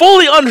didn't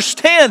fully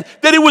understand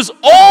that it was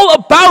all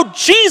about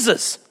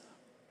Jesus.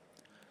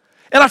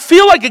 And I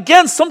feel like,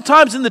 again,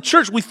 sometimes in the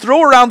church we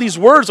throw around these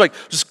words like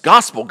just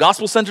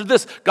gospel-centered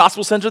this,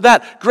 gospel-centered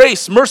that,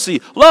 grace,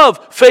 mercy,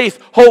 love,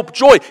 faith, hope,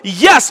 joy.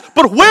 Yes,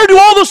 but where do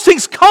all those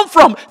things come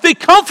from? They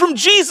come from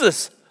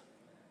Jesus.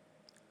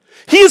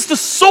 He is the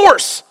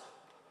source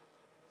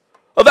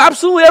of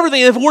absolutely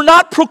everything. And if we're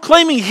not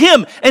proclaiming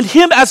Him and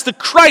Him as the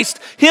Christ,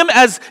 Him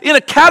as in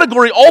a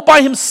category all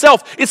by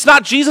Himself, it's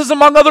not Jesus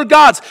among other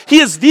gods. He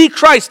is the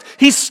Christ.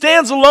 He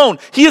stands alone.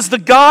 He is the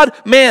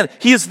God-man.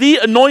 He is the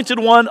anointed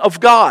one of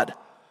God.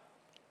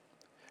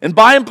 And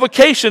by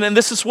implication, and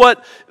this is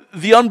what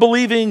the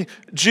unbelieving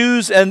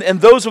Jews and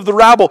those of the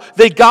rabble,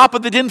 they got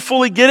but they didn't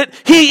fully get it,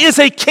 He is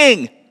a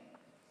king.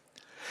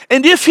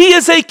 And if He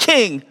is a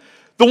king,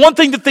 the one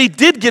thing that they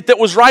did get that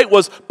was right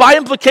was, by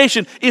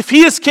implication, if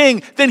He is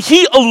king, then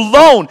He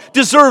alone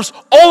deserves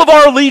all of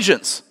our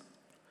allegiance.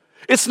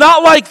 It's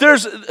not like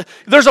there's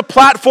a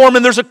platform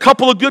and there's a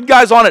couple of good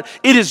guys on it.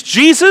 It is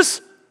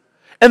Jesus,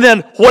 and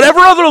then whatever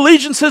other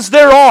allegiances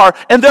there are,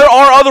 and there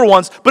are other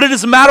ones, but it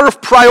is a matter of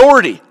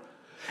priority.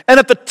 And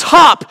at the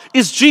top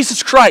is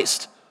Jesus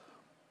Christ.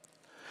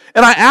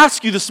 And I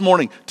ask you this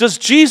morning, does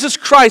Jesus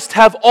Christ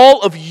have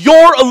all of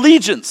your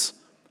allegiance?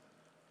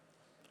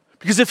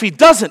 Because if He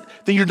doesn't,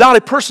 then you're not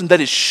a person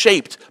that is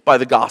shaped by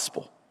the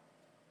gospel.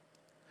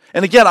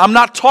 And again, I'm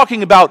not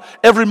talking about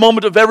every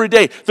moment of every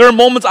day. There are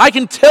moments, I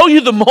can tell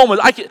you the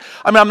moment.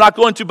 I'm not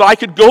going to, but I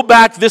could go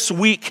back this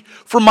week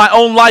from my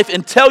own life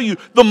and tell you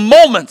the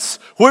moments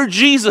where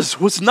Jesus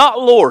was not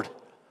Lord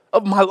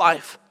of my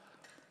life.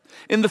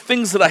 In the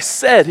things that I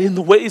said, in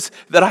the ways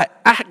that I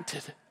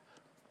acted.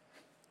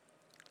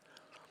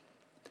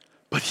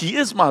 But He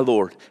is my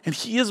Lord, and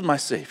He is my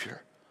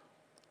Savior.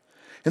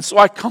 And so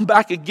I come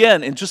back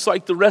again, and just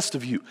like the rest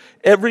of you,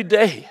 every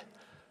day,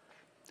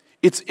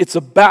 It's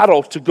a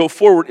battle to go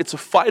forward. It's a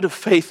fight of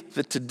faith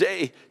that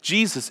today,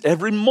 Jesus,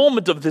 every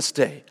moment of this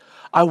day,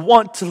 I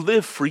want to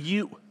live for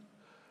you.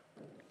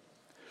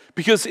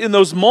 Because in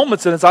those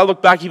moments, and as I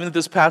look back even at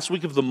this past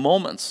week of the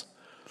moments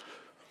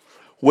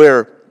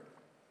where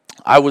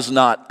I was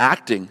not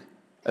acting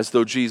as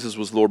though Jesus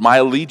was Lord, my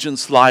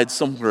allegiance lied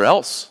somewhere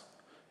else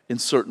in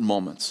certain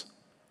moments.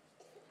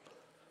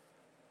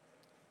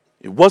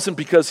 It wasn't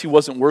because he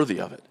wasn't worthy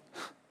of it,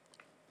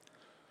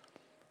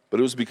 but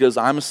it was because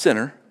I'm a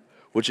sinner,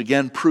 which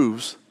again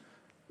proves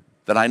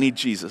that I need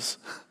Jesus.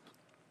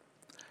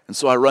 And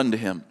so I run to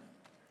him.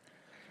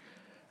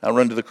 I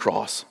run to the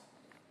cross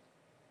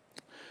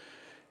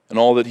and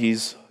all that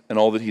he's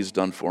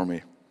done for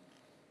me.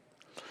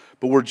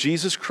 But where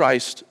Jesus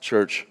Christ,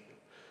 church,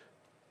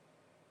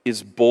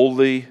 is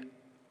boldly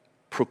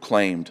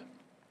proclaimed,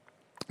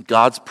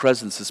 God's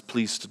presence is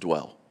pleased to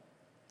dwell.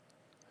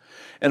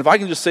 And if I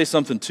can just say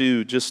something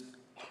too,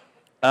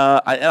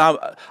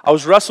 I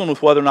was wrestling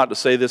with whether or not to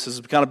say this. This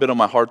has kind of been on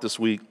my heart this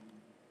week.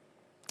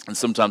 And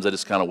sometimes I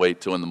just kind of wait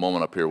till in the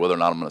moment up here whether or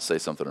not I'm going to say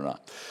something or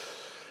not.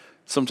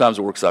 Sometimes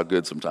it works out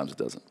good, sometimes it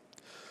doesn't.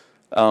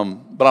 But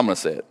I'm going to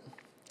say it.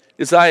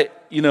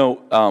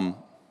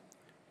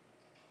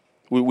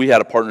 We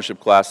had a partnership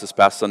class this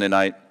past Sunday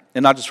night.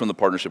 And not just from the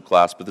partnership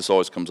class, but this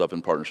always comes up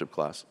in partnership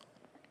class.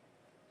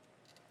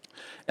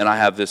 And I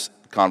have this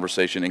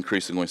conversation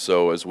increasingly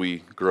so as we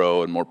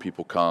grow and more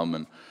people come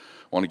and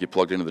want to get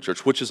plugged into the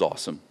church, which is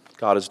awesome.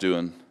 God is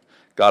doing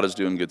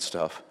good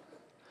stuff.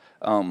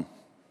 And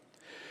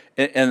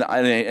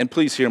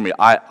please hear me.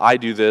 I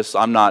do this.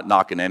 I'm not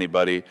knocking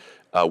anybody.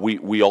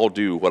 We all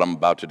do what I'm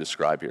about to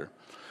describe here.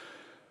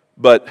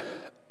 But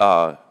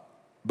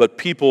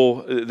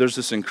people, there's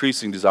this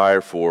increasing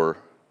desire for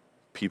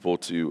people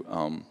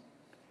to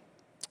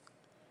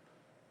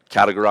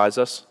categorize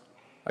us,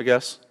 I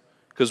guess.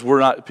 Because we're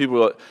not,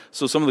 people,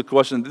 so some of the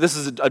questions, this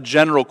is a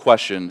general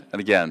question, and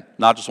again,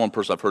 not just one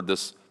person, I've heard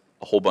this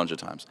a whole bunch of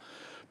times.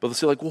 But they'll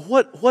say, like, well,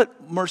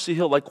 what Mercy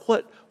Hill, like,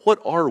 what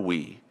are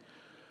we?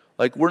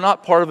 Like, we're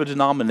not part of a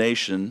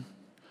denomination.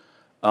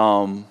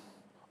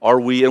 Are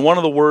we, and one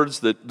of the words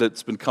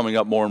that's been coming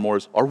up more and more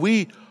is, are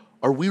we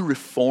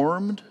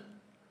reformed?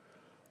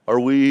 Are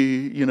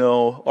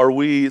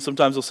we,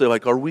 sometimes they'll say,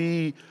 like,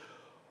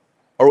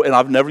 and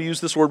I've never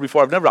used this word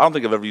before. I don't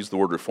think I've ever used the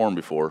word reform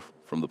before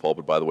from the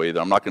pulpit, by the way,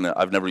 either.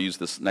 I've never used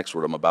this next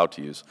word I'm about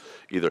to use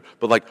either.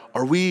 But like,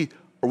 are we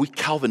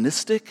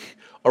Calvinistic?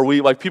 Are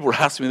we, like, people are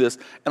asking me this,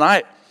 and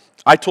I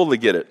totally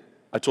get it.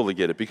 I totally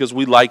get it, because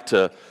we like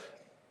to,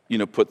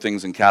 put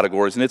things in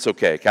categories, and it's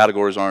okay.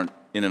 Categories aren't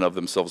in and of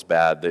themselves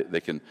bad.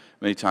 They can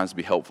many times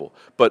be helpful.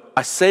 But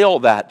I say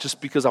all that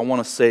just because I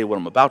want to say what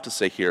I'm about to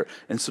say here,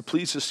 and so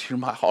please just hear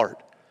my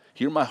heart.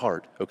 Hear my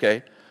heart,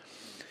 okay?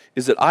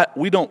 Is that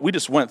we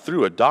just went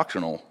through a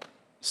doctrinal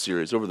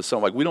series over the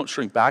summer. Like, we don't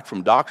shrink back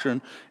from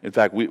doctrine. In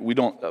fact, we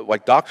don't,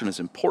 like, doctrine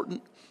is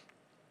important.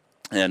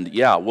 And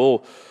yeah,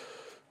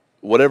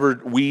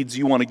 whatever weeds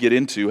you want to get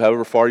into,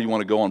 however far you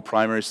want to go on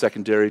primary,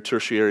 secondary,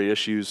 tertiary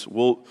issues,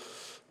 we'll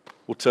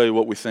tell you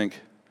what we think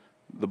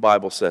the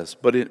Bible says.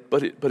 But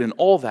in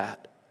all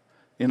that,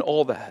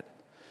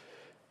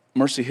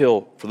 Mercy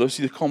Hill, for those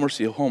of you that call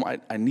Mercy Hill home,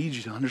 I need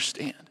you to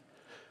understand,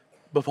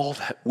 above all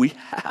that, we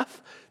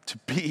have to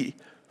be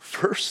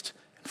first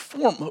and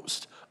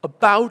foremost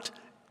about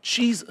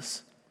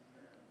Jesus.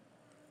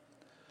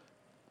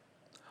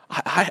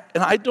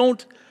 I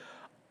don't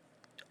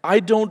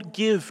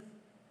give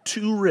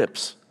two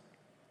rips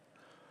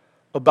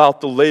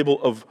about the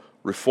label of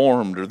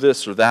reformed or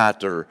this or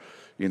that, or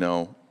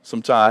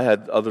sometimes I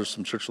had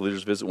some church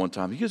leaders visit one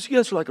time. He goes, "You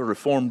guys are like a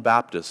Reformed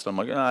Baptist." I'm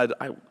like,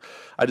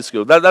 I just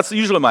go, that's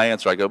usually my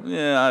answer. I go,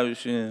 yeah.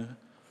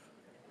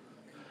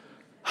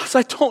 So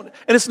I don't,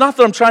 and it's not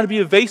that I'm trying to be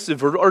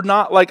evasive or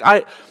not, like,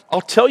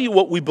 I'll tell you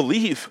what we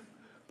believe,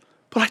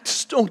 but I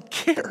just don't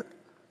care.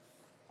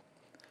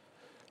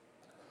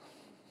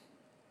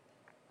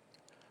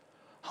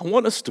 I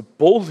want us to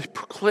boldly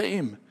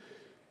proclaim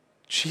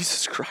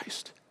Jesus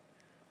Christ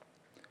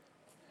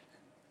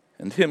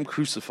and Him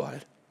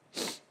crucified.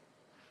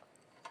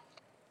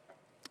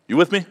 You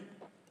with me?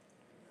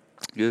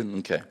 Good,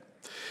 okay.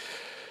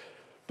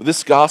 But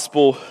this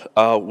gospel,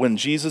 when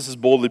Jesus is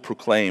boldly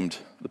proclaimed,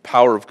 the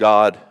power of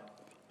God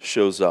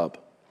shows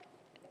up.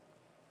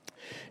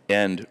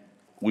 And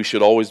we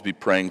should always be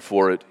praying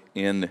for it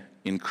in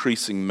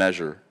increasing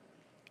measure.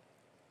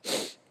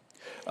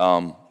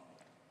 In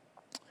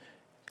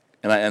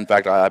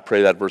fact, I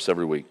pray that verse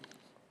every week.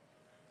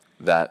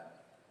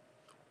 That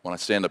when I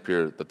stand up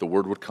here, that the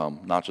word would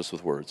come, not just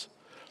with words,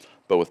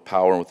 but with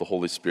power and with the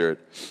Holy Spirit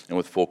and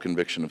with full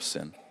conviction of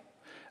sin.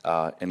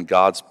 And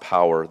God's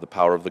power, the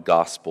power of the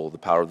gospel, the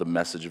power of the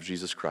message of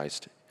Jesus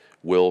Christ,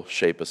 will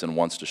shape us and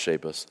wants to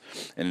shape us.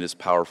 And it is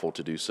powerful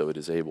to do so. It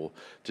is able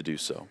to do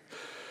so.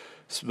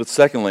 But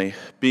secondly,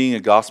 being a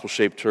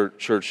gospel-shaped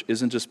church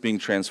isn't just being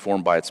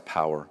transformed by its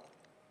power,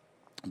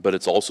 but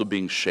it's also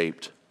being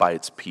shaped by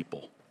its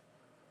people,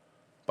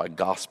 by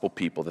gospel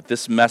people. That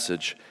this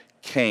message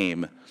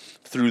came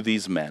through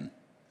these men.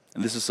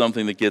 And this is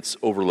something that gets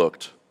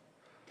overlooked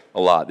a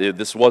lot.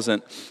 This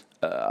wasn't,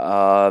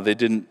 they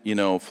didn't,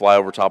 fly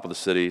over top of the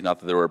city, not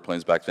that there were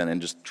airplanes back then,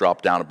 and just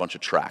drop down a bunch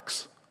of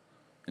tracks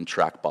and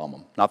track bomb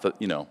them. Not that,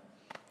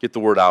 get the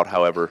word out,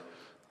 however,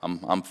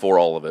 I'm for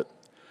all of it.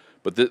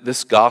 But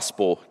this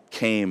gospel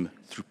came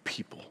through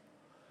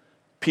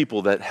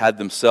people that had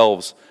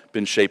themselves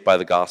been shaped by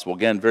the gospel.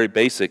 Again, very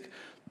basic,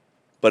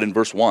 but in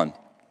verse 1,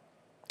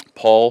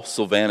 Paul,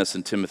 Silvanus,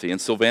 and Timothy.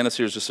 And Silvanus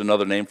here is just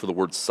another name for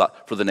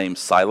the name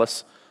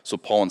Silas. So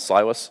Paul and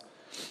Silas.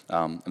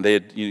 And they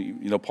had,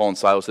 Paul and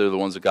Silas, they were the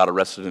ones that got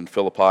arrested in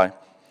Philippi.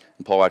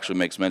 And Paul actually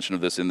makes mention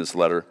of this in this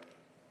letter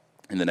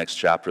in the next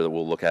chapter that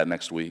we'll look at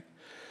next week.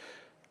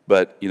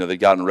 But, they'd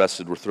gotten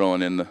arrested, were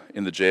thrown in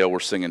the jail, were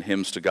singing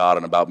hymns to God,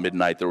 and about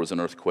midnight there was an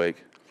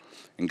earthquake,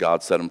 and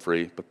God set them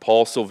free. But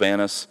Paul,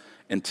 Silvanus,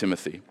 and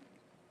Timothy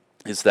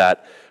is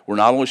that we're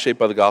not only shaped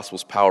by the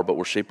gospel's power, but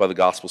we're shaped by the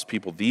gospel's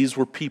people. These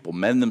were people,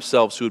 men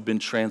themselves, who had been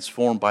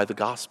transformed by the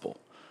gospel.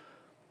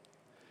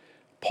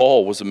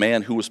 Paul was a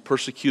man who was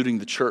persecuting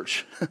the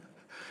church.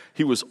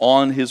 He was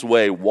on his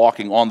way,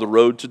 walking on the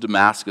road to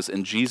Damascus,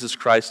 and Jesus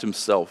Christ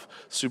himself,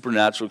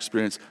 supernatural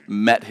experience,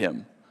 met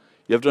him.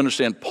 You have to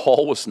understand,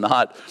 Paul was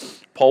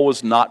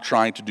not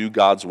trying to do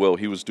God's will.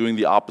 He was doing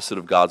the opposite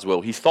of God's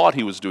will. He thought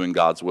he was doing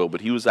God's will,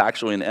 but he was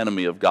actually an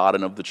enemy of God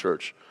and of the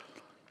church.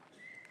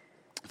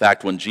 In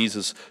fact, when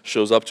Jesus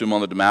shows up to him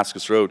on the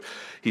Damascus road,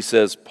 he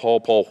says,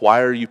 Paul,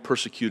 why are you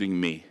persecuting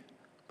me?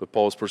 But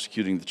Paul is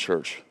persecuting the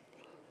church.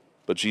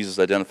 But Jesus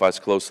identifies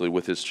closely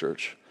with his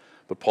church.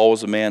 But Paul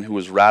was a man who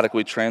was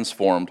radically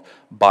transformed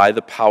by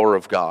the power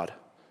of God.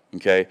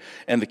 Okay?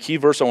 And the key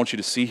verse I want you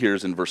to see here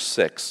is in verse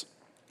 6.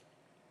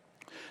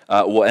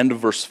 We'll end of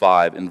verse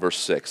 5 and verse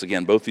 6.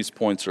 Again, both these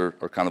points are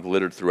kind of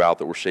littered throughout,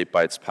 that we're shaped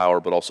by its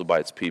power, but also by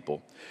its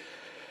people.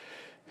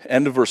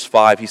 End of verse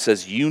 5, he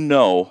says, you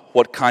know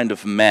what kind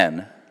of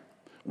men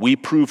we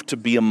proved to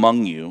be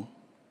among you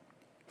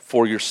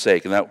for your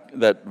sake. And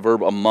that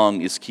verb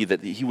among is key,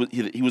 that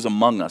he was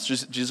among us.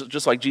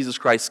 Just like Jesus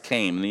Christ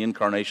came in the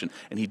incarnation,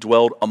 and he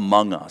dwelled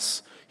among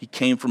us. He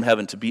came from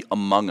heaven to be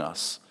among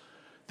us.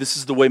 This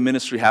is the way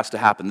ministry has to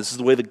happen. This is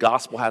the way the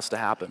gospel has to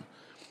happen,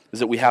 is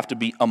that we have to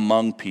be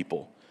among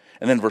people.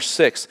 And then verse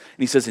 6, and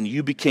he says, and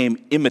you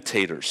became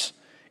imitators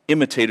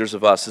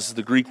of us. This is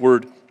the Greek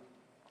word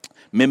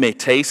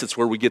mimetes. It's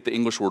where we get the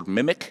English word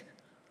mimic.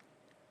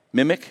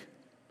 Mimic.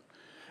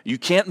 You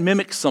can't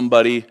mimic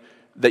somebody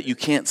that you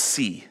can't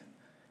see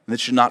and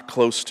that you're not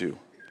close to.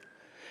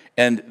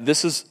 And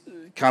this is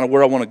kind of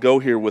where I want to go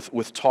here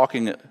with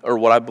talking, or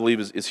what I believe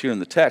is here in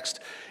the text,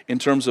 in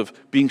terms of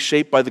being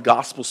shaped by the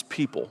gospel's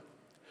people.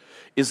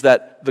 Is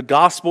that the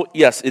gospel,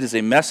 yes, it is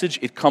a message,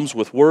 it comes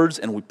with words,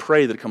 and we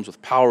pray that it comes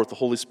with power, with the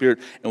Holy Spirit,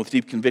 and with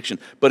deep conviction,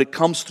 but it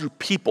comes through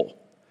people.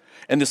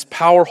 And this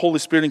power, Holy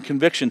Spirit, and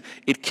conviction,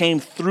 it came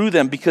through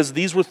them because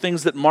these were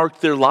things that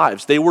marked their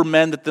lives. They were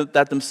men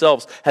that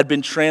themselves had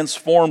been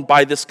transformed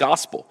by this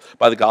gospel,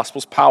 by the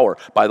gospel's power,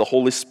 by the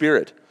Holy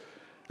Spirit,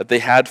 that they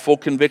had full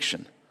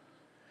conviction.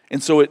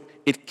 And so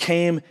it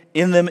came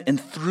in them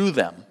and through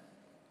them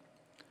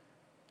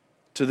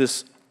to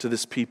this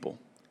people.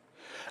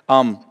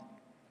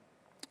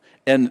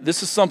 And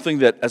this is something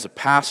that, as a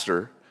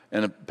pastor,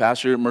 and a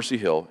pastor here at Mercy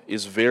Hill,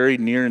 is very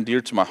near and dear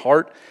to my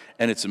heart,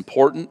 and it's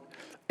important.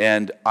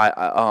 And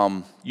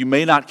you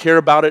may not care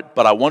about it,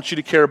 but I want you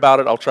to care about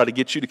it. I'll try to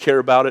get you to care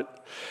about it.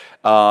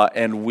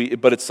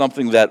 But it's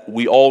something that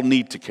we all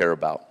need to care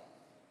about.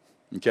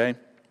 Okay?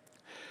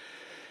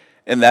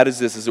 And that is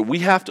this, is that we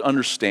have to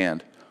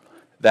understand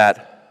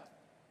that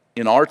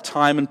in our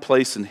time and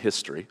place in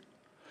history,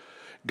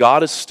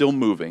 God is still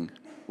moving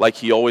like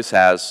he always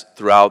has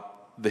throughout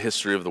the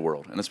history of the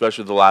world, and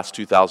especially the last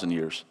 2,000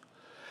 years,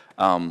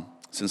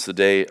 since the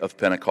day of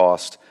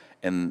Pentecost,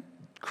 and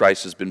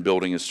Christ has been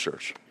building his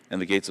church,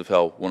 and the gates of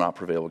hell will not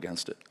prevail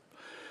against it.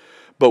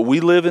 But we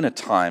live in a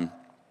time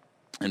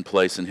and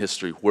place in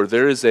history where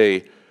there is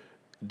a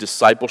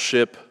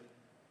discipleship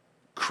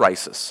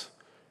crisis.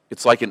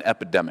 It's like an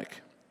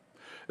epidemic.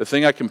 The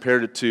thing I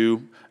compared it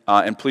to,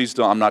 and please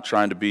don't, I'm not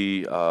trying to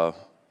be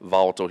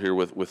volatile here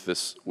with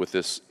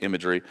this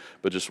imagery,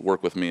 but just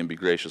work with me and be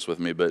gracious with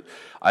me. But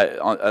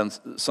on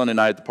Sunday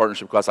night at the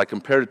partnership class, I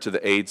compared it to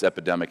the AIDS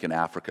epidemic in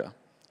Africa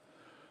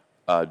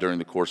during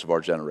the course of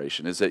our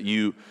generation. Is that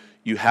you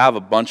have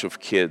a bunch of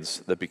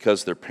kids that,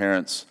 because their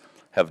parents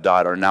have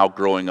died, are now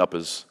growing up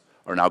as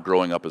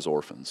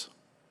orphans.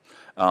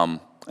 And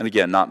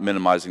again, not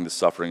minimizing the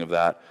suffering of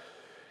that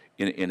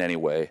in any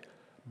way,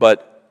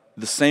 but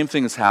the same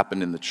thing has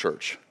happened in the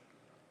church.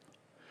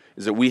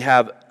 Is that we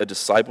have a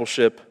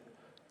discipleship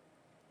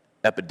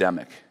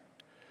epidemic.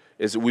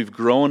 Is that we've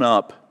grown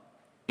up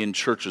in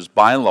churches,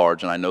 by and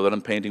large, and I know that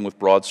I'm painting with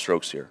broad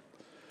strokes here,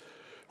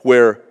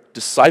 where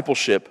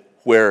discipleship,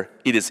 where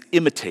it is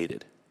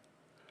imitated,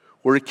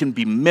 where it can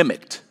be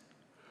mimicked,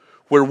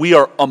 where we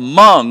are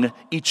among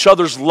each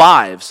other's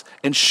lives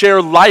and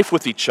share life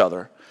with each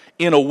other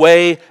in a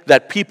way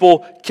that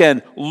people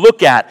can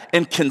look at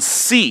and can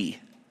see,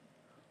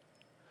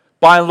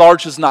 by and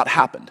large has not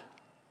happened.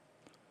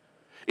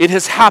 It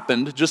has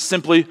happened just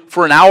simply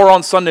for an hour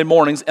on Sunday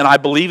mornings, and I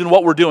believe in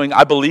what we're doing.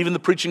 I believe in the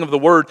preaching of the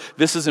word.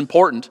 This is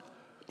important.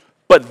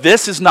 But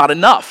this is not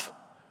enough.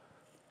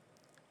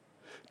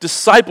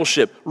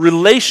 Discipleship,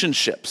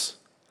 relationships.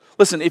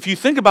 Listen, if you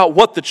think about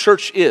what the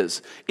church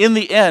is, in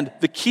the end,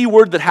 the key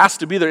word that has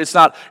to be there, it's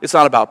not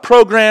about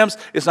programs,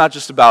 it's not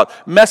just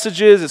about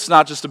messages, it's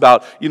not just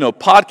about,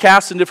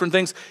 podcasts and different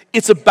things.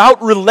 It's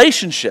about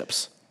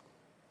relationships.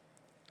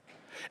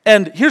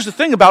 And here's the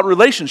thing about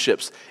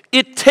relationships.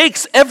 It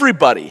takes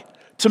everybody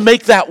to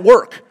make that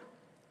work.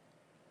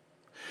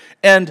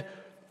 And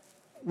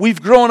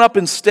we've grown up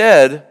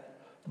instead,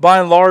 by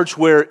and large,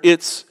 where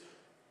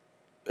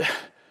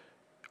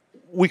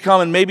we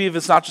come, and maybe if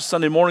it's not just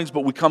Sunday mornings,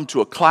 but we come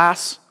to a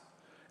class.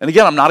 And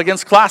again, I'm not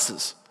against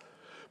classes.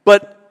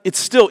 But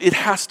it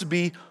has to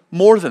be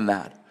more than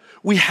that.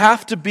 We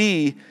have to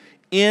be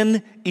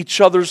in each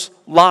other's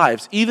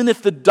lives, even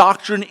if the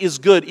doctrine is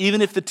good,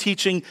 even if the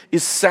teaching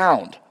is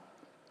sound.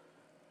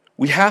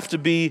 We have to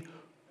be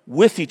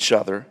with each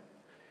other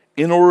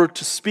in order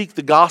to speak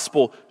the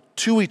gospel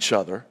to each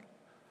other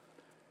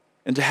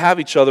and to have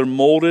each other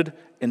molded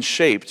and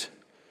shaped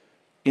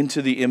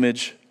into the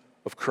image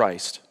of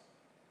Christ.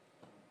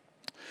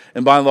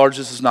 And by and large,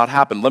 this has not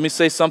happened. Let me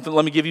say something.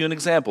 Let me give you an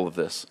example of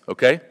this,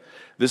 okay?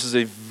 This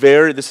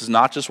is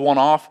not just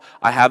one-off.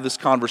 I have this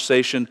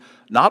conversation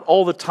not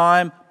all the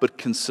time, but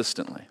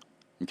consistently,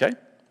 okay?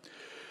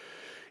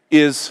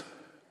 Our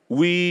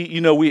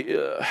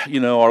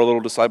little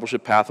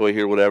discipleship pathway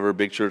here, whatever,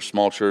 big church,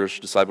 small church,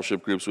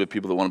 discipleship groups, we have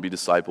people that want to be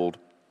discipled.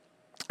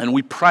 And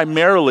we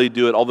primarily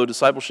do it, although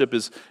discipleship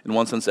is, in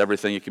one sense,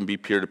 everything. It can be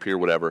peer-to-peer,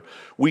 whatever.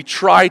 We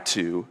try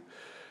to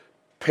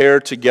pair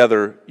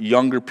together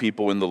younger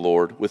people in the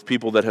Lord with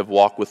people that have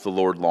walked with the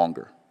Lord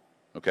longer.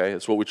 Okay,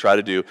 that's what we try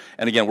to do.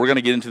 And again, we're going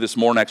to get into this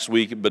more next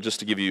week, but just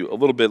to give you a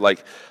little bit,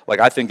 like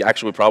I think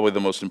actually probably the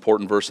most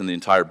important verse in the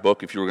entire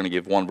book, if you were going to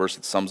give one verse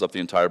that sums up the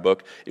entire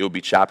book, it would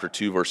be chapter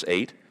 2, verse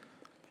 8.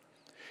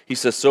 He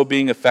says, "So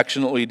being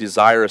affectionately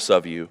desirous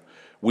of you,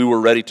 we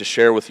were ready to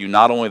share with you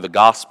not only the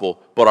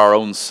gospel, but our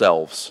own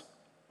selves,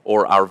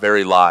 or our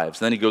very lives."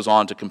 And then he goes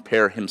on to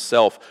compare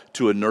himself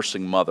to a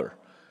nursing mother.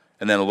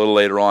 And then a little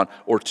later on,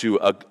 or to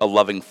a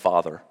loving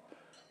father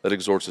that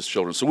exhorts his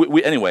children. So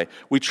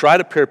we try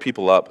to pair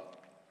people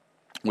up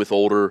with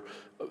older,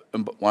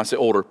 when I say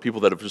older,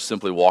 people that have just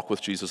simply walked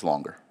with Jesus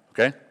longer,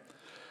 okay?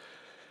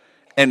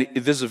 And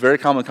this is a very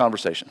common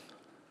conversation.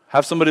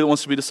 Have somebody that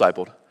wants to be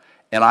discipled,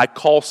 and I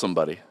call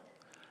somebody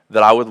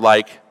that I would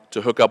like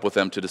to hook up with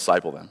them to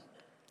disciple them.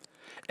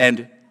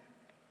 And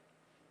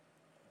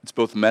it's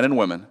both men and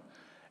women.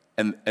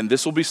 And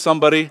this will be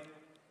somebody,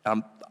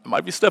 I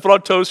might be stepping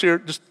on toes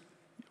here,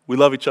 we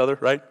love each other,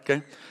 right?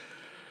 Okay?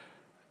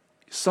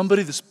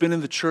 Somebody that's been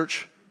in the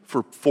church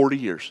for 40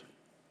 years.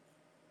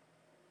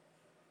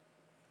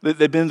 They've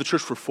been in the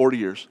church for 40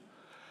 years.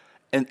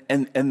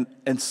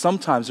 And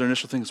sometimes their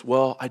initial thing is,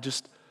 well, I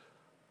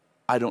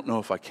don't know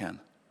if I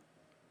can.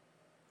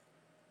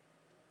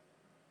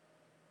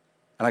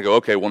 And I go,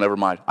 okay, well, never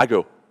mind. I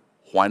go,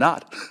 why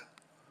not?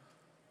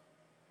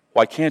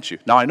 Why can't you?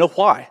 Now, I know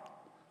why.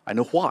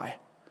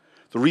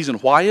 The reason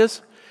why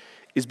is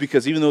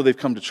because even though they've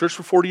come to church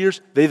for 40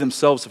 years, they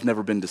themselves have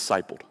never been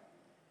discipled.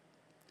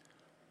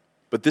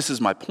 But this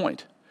is my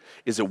point,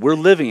 is that we're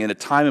living in a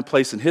time and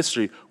place in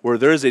history where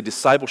there is a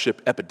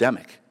discipleship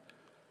epidemic.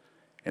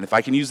 And if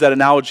I can use that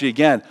analogy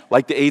again,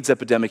 like the AIDS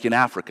epidemic in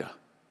Africa,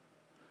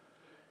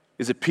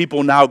 is that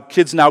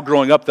kids now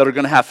growing up that are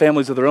going to have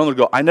families of their own that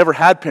go, I never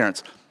had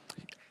parents.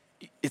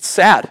 It's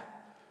sad,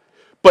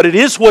 but it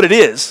is what it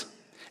is.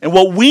 And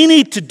what we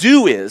need to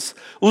do is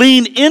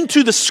lean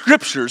into the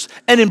scriptures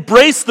and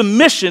embrace the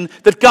mission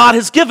that God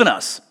has given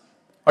us.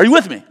 Are you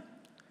with me?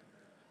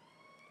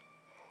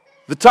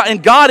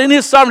 And God, in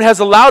His sovereignty, has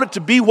allowed it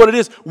to be what it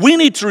is. We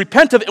need to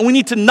repent of it, and we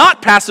need to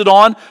not pass it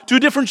on to a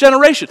different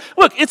generation.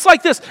 Look, it's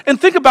like this. And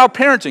think about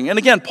parenting. And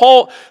again,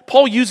 Paul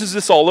uses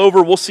this all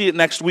over. We'll see it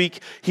next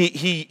week.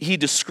 He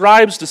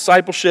describes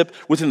discipleship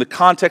within the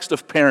context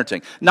of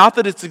parenting. Not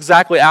that it's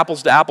exactly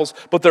apples to apples,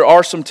 but there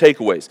are some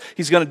takeaways.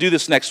 He's going to do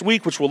this next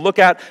week, which we'll look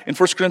at in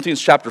 1 Corinthians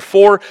chapter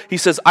 4. He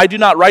says, I do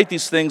not write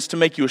these things to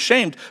make you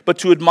ashamed, but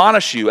to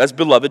admonish you as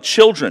beloved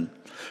children.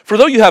 For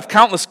though you have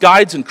countless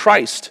guides in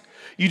Christ,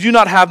 you do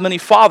not have many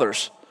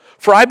fathers,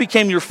 for I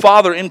became your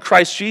father in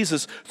Christ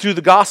Jesus through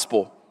the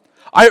gospel.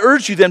 I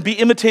urge you then, be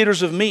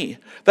imitators of me.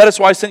 That is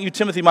why I sent you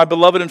Timothy, my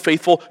beloved and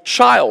faithful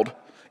child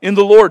in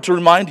the Lord, to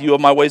remind you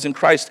of my ways in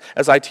Christ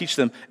as I teach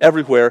them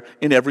everywhere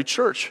in every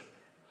church.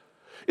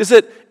 Is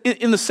that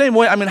in the same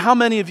way, how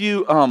many of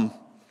you,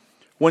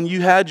 when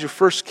you had your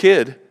first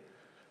kid,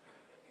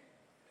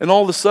 and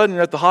all of a sudden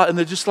you're at the and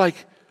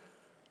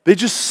they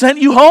just sent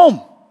you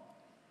home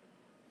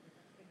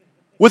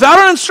without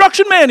an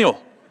instruction manual.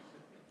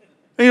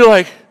 And you're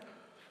like,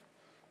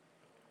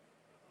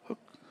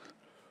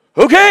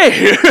 okay,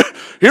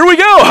 here we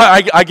go,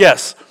 I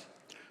guess.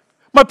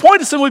 My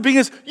point is simply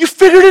being you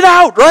figured it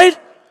out, right?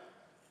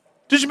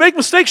 Did you make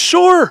mistakes?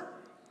 Sure.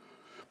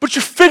 But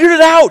you figured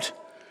it out.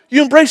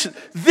 You embrace it.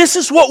 This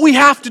is what we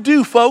have to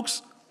do,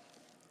 folks.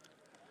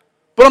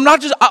 But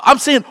I'm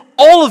saying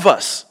all of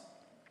us.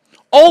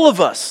 All of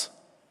us.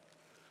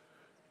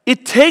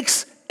 It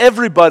takes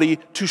everybody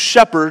to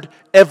shepherd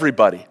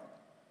everybody.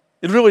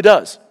 It really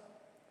does.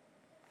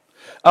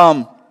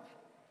 And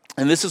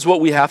this is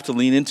what we have to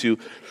lean into,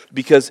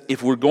 because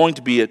if we're going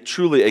to be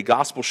truly a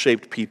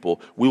gospel-shaped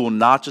people, we will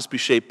not just be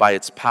shaped by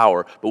its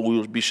power, but we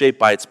will be shaped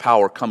by its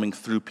power coming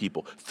through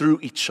people, through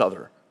each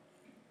other.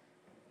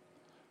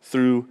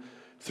 Through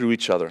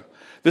each other.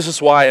 This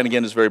is why, and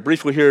again, just very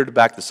briefly here to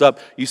back this up,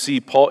 you see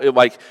Paul,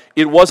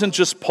 it wasn't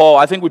just Paul.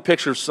 I think we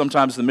picture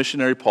sometimes the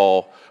missionary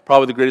Paul,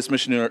 probably the greatest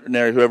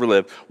missionary who ever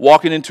lived,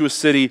 walking into a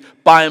city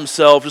by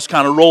himself, just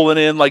kind of rolling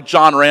in like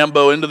John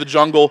Rambo into the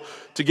jungle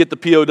to get the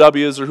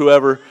POWs or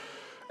whoever.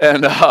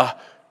 And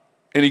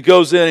he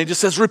goes in and he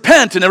just says,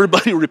 repent, and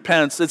everybody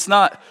repents. It's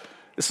not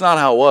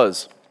how it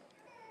was.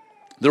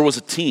 There was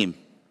a team.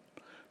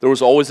 There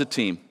was always a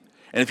team.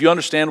 And if you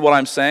understand what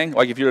I'm saying,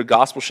 like if you're a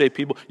gospel-shaped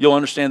people, you'll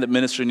understand that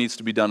ministry needs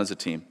to be done as a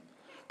team.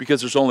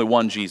 Because there's only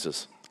one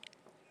Jesus.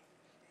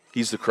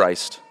 He's the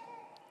Christ.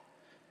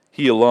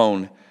 He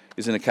alone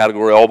is in a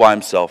category all by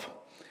himself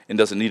and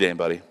doesn't need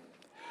anybody.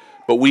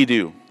 But we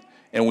do,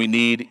 and we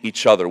need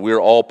each other. We're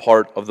all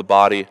part of the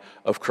body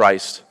of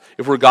Christ.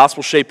 If we're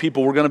gospel-shaped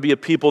people, we're going to be a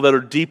people that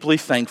are deeply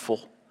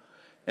thankful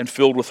and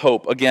filled with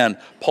hope. Again,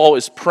 Paul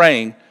is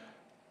praying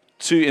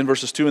in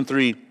verses 2 and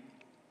 3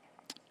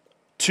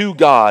 to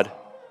God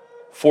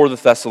for the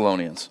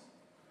Thessalonians.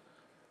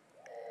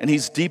 And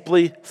he's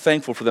deeply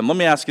thankful for them. Let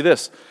me ask you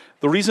this.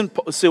 The reason,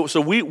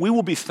 so we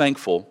will be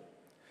thankful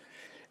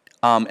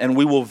and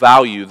we will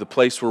value the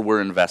place where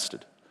we're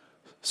invested.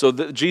 So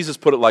Jesus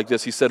put it like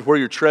this. He said, where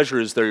your treasure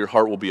is, there your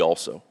heart will be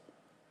also.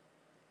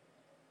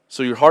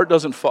 So your heart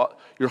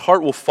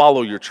will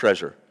follow your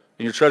treasure.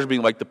 And your treasure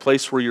being like the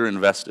place where you're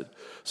invested.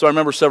 So I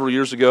remember several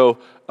years ago,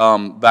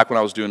 back when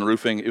I was doing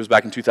roofing, it was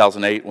back in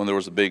 2008 when there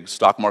was a big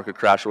stock market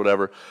crash or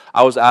whatever.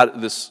 I was at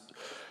this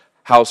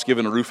house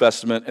giving a roof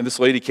estimate, and this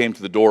lady came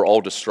to the door all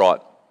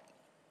distraught.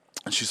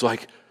 And she's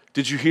like,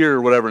 did you hear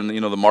or whatever? And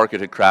the market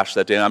had crashed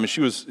that day. And I mean,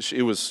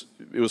 it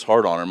was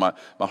hard on her. My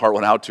heart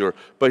went out to her.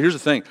 But here's the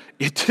thing,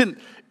 it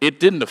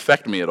didn't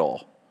affect me at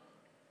all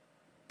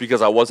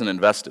because I wasn't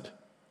invested.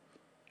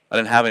 I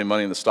didn't have any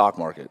money in the stock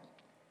market.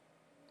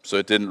 So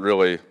it didn't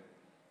really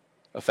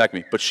affect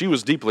me. But she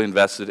was deeply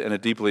invested, and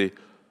it deeply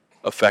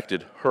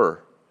affected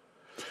her.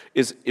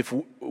 If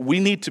we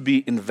need to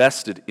be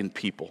invested in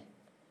people.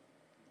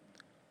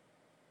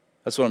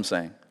 That's what I'm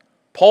saying.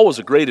 Paul was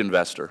a great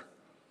investor.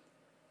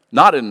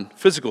 Not in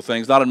physical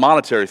things, not in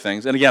monetary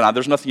things. And again,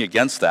 there's nothing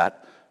against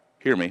that.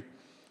 Hear me.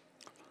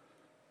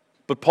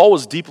 But Paul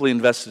was deeply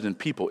invested in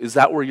people. Is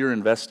that where you're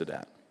invested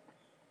at?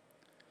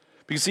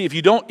 Because see, if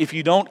you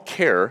don't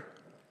care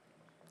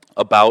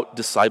about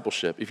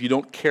discipleship, if you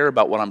don't care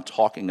about what I'm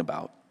talking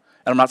about,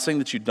 and I'm not saying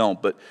that you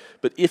don't, but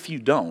if you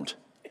don't,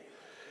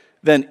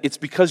 then it's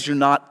because you're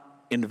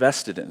not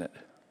invested in it.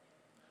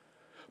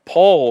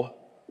 Paul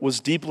was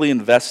deeply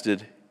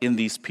invested in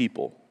these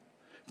people.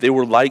 They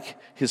were like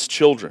his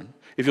children.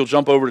 If you'll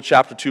jump over to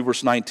chapter 2,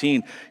 verse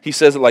 19, he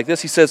says it like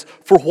this. He says,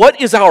 for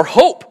what is our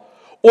hope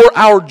or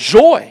our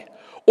joy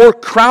or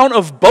crown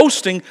of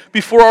boasting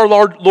before our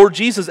Lord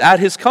Jesus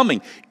at his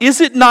coming? Is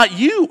it not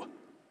you?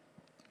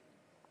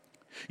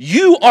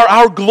 You are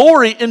our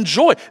glory and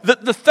joy. The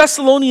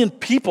Thessalonian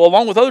people,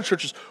 along with other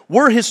churches,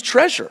 were his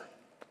treasure.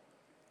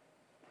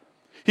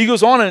 He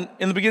goes on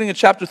in the beginning of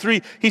chapter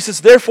 3, he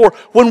says, therefore,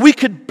 when we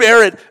could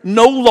bear it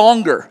no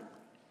longer,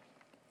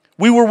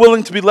 we were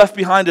willing to be left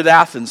behind at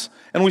Athens,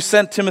 and we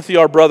sent Timothy,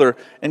 our brother,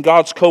 and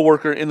God's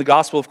co-worker in the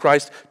gospel of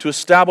Christ, to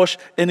establish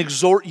and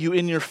exhort you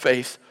in your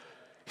faith.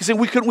 He's saying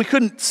we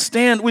couldn't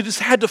stand, we just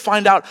had to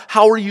find out,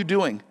 how are you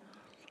doing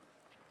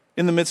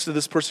in the midst of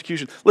this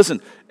persecution?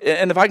 Listen,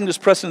 and if I can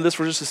just press into this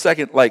for just a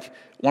second, like,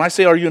 when I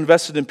say are you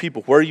invested in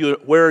people, where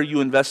are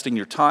you investing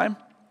your time?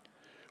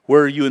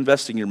 Where are you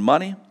investing your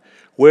money?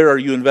 Where are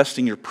you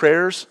investing your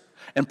prayers?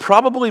 And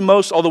probably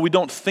most, although we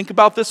don't think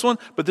about this one,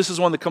 but this is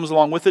one that comes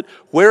along with it,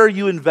 where are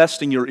you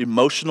investing your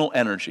emotional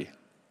energy?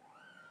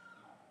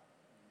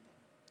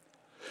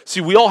 See,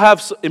 we all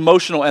have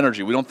emotional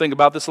energy. We don't think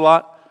about this a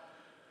lot.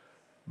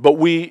 But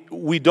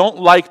we don't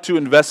like to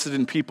invest it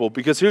in people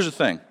because here's the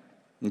thing,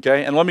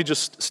 okay? And let me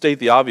just state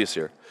the obvious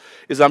here,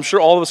 is I'm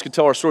sure all of us could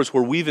tell our stories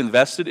where we've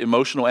invested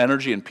emotional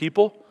energy in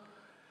people,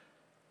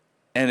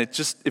 and it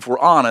just, if we're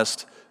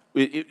honest,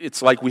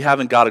 it's like we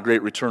haven't got a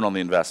great return on the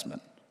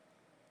investment.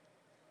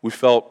 We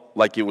felt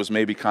like it was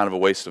maybe kind of a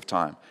waste of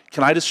time.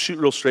 Can I just shoot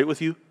real straight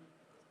with you?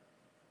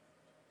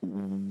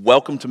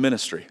 Welcome to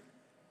ministry.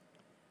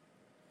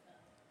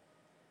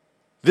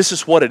 This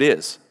is what it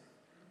is.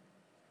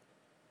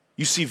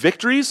 You see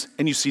victories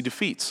and you see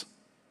defeats.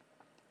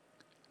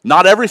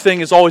 Not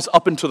everything is always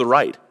up and to the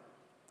right.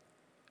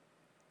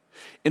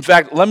 In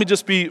fact, let me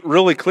just be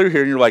really clear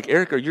here. And you're like,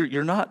 Eric,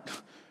 you're not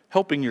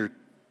helping your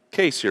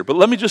case here. But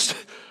let me just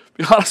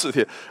be honest with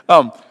you.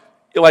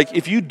 Like,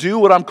 if you do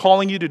what I'm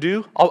calling you to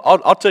do,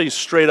 I'll tell you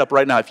straight up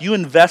right now. If you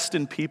invest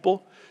in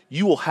people,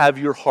 you will have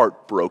your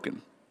heart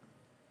broken.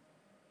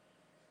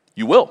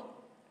 You will.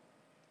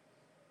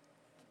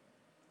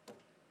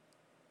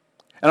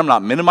 And I'm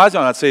not minimizing,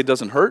 I'm not saying it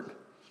doesn't hurt.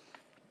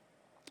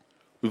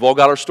 We've all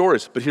got our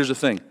stories. But here's the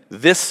thing.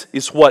 This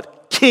is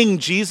what King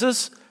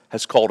Jesus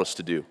has called us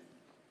to do.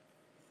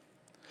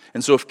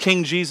 And so if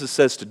King Jesus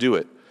says to do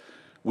it,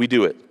 we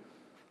do it.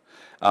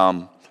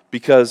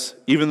 Because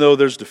even though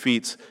there's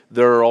defeats,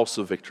 there are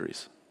also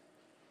victories.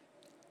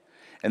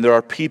 And there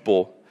are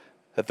people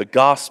that the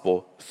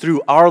gospel,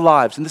 through our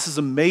lives, and this is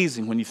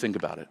amazing when you think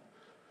about it,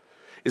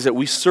 is that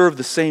we serve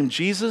the same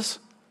Jesus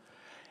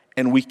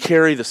and we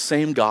carry the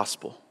same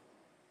gospel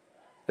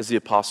as the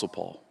Apostle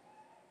Paul.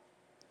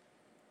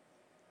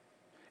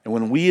 And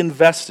when we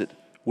invest it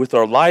with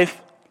our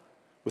life,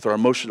 with our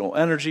emotional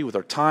energy, with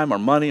our time, our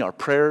money, our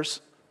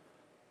prayers,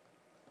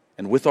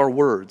 and with our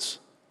words,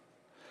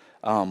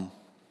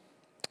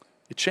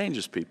 it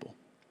changes people.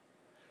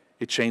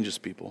 It changes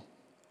people.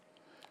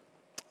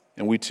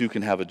 And we too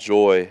can have a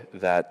joy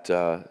that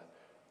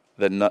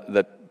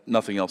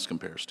nothing else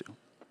compares to.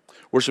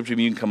 Worship team,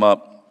 you can come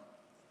up.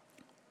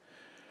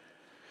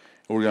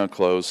 We're going to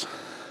close.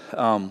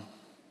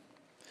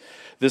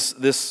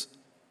 This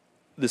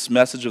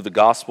message of the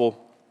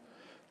gospel,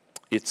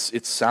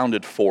 it's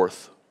sounded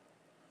forth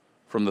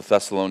from the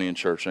Thessalonian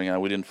church. And again,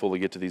 we didn't fully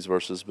get to these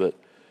verses, but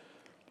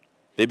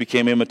they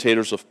became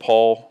imitators of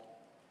Paul.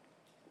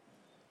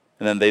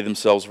 And then they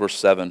themselves, verse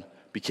 7,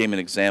 became an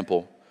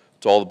example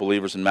to all the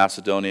believers in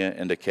Macedonia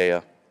and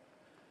Achaia.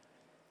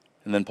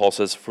 And then Paul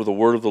says, for the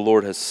word of the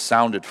Lord has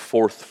sounded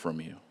forth from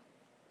you.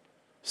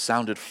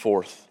 Sounded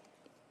forth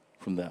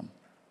from them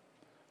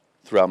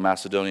throughout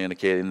Macedonia and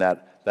Achaia, in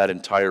that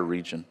entire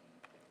region.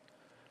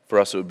 For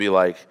us, it would be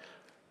like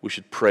we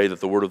should pray that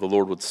the word of the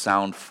Lord would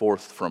sound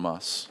forth from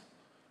us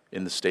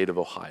in the state of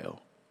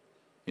Ohio,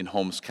 in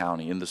Holmes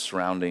County, in the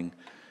surrounding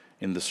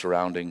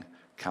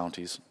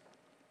counties.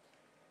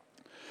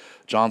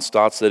 John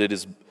Stott said, it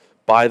is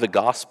by the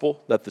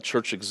gospel that the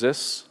church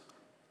exists,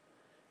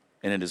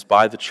 and it is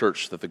by the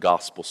church that the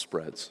gospel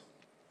spreads.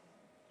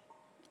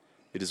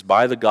 It is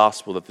by the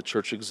gospel that the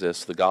church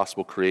exists. The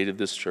gospel created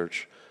this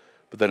church,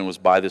 but then it was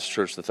by this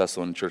church, the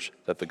Thessalonian church,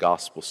 that the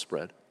gospel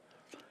spread.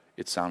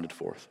 It sounded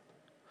forth.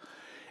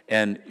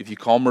 And if you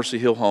call Mercy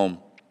Hill home,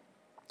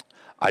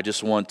 I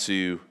just want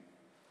to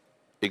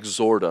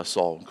exhort us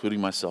all, including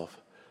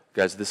myself.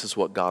 Guys, this is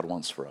what God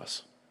wants for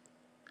us.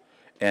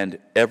 And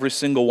every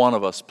single one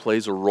of us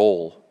plays a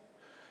role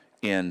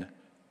in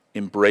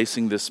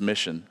embracing this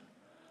mission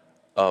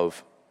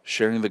of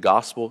sharing the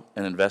gospel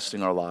and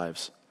investing our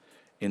lives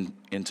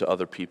into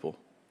other people.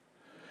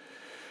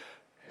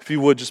 If you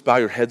would, just bow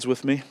your heads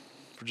with me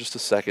for just a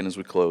second as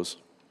we close.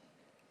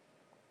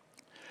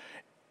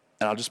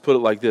 And I'll just put it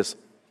like this.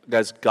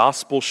 Guys,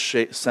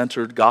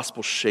 gospel-centered,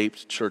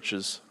 gospel-shaped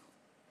churches,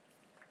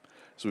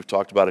 as we've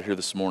talked about it here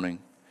this morning,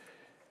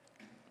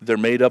 they're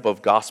made up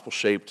of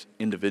gospel-shaped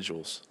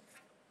individuals.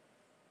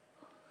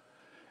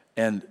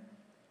 And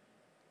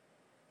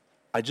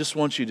I just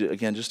want you to,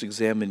 again, just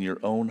examine your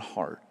own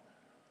heart.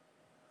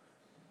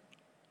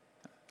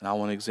 And I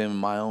want to examine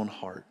my own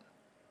heart.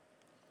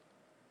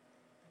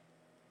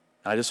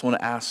 And I just want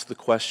to ask the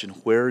question,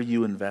 where are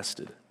you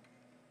invested?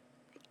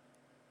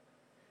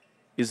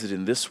 Is it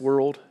in this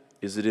world?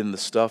 Is it in the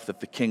stuff that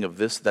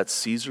that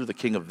Caesar, the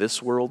king of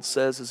this world,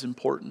 says is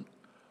important?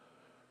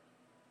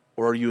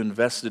 Or are you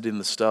invested in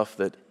the stuff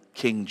that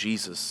King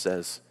Jesus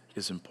says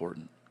is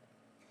important?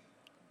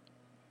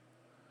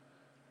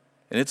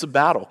 And it's a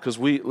battle, because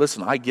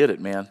listen, I get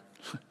it, man.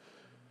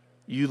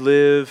 You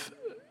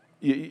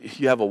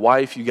have a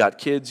wife, you got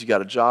kids, you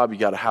got a job, you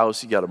got a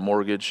house, you got a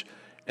mortgage,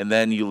 and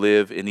then you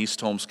live in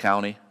East Holmes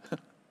County,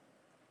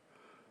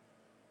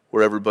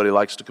 where everybody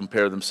likes to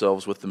compare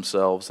themselves with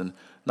themselves, and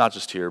not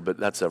just here, but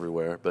that's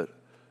everywhere. But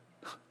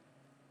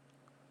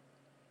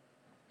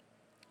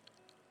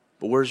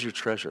where's your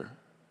treasure?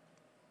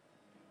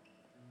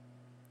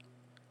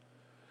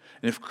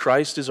 And if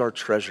Christ is our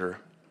treasure,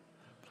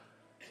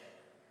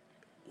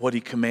 what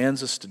he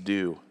commands us to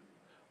do,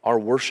 our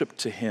worship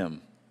to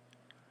him,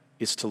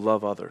 is to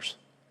love others.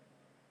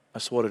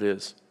 That's what it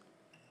is.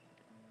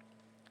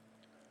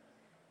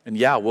 And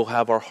yeah, we'll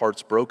have our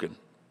hearts broken.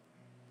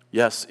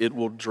 Yes, it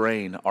will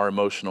drain our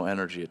emotional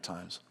energy at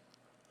times.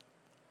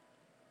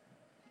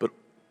 But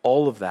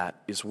all of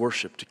that is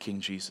worship to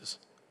King Jesus.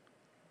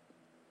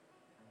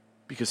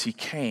 Because he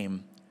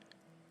came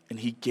and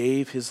he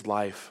gave his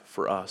life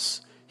for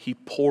us. He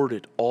poured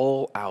it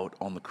all out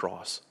on the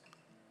cross.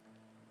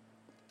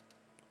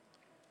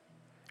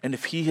 And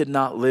if he had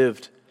not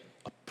lived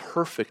a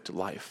perfect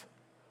life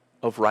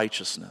of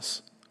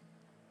righteousness,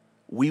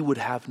 we would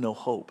have no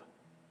hope.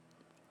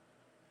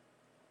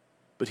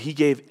 But he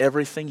gave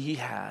everything he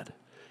had.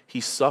 He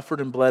suffered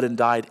and bled and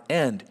died,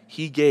 and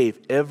he gave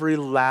every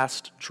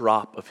last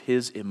drop of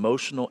his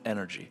emotional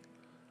energy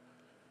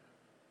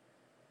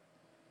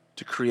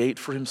to create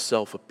for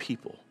himself a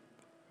people,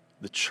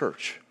 the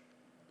church,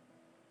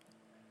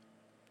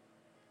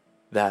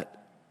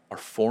 that are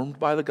formed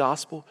by the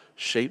gospel,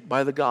 shaped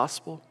by the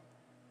gospel,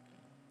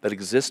 that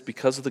exist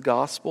because of the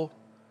gospel,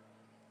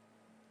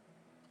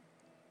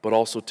 but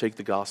also take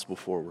the gospel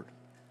forward.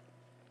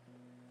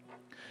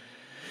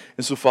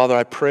 And so, Father,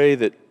 I pray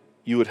that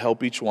you would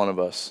help each one of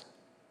us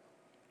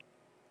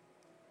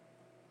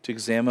to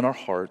examine our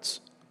hearts.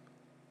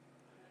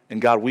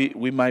 And God,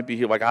 we might be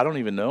here like, I don't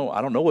even know.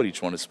 I don't know what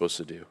each one is supposed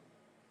to do.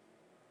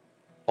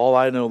 All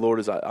I know, Lord,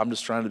 is I'm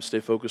just trying to stay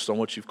focused on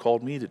what you've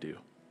called me to do.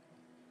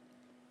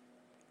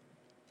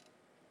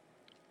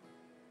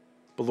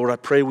 But Lord, I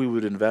pray we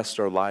would invest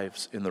our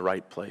lives in the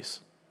right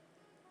place.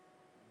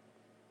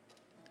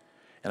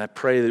 And I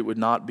pray that it would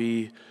not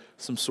be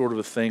some sort of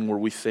a thing where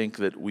we think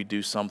that we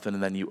do something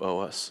and then you owe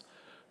us.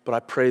 But I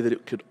pray that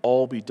it could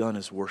all be done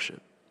as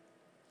worship.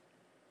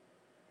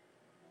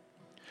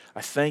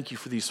 I thank you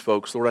for these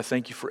folks. Lord, I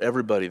thank you for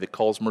everybody that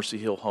calls Mercy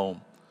Hill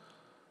home.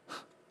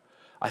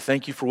 I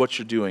thank you for what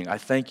you're doing. I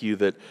thank you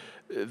that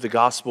the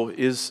gospel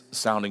is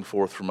sounding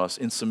forth from us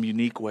in some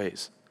unique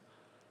ways.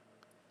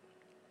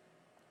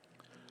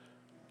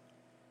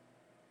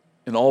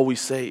 And all we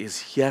say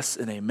is yes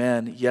and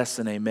amen, yes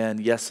and amen,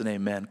 yes and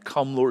amen.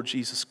 Come, Lord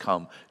Jesus,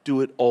 come.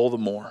 Do it all the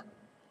more.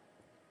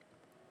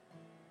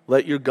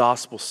 Let your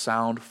gospel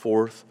sound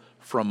forth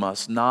from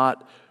us,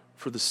 not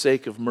for the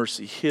sake of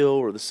Mercy Hill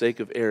or the sake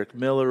of Eric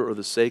Miller or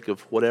the sake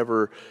of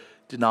whatever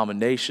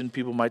denomination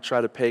people might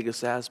try to peg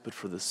us as, but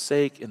for the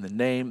sake and the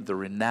name, the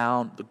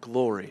renown, the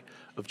glory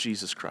of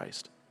Jesus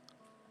Christ.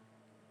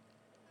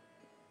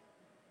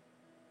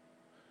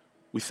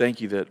 We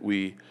thank you that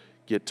we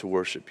get to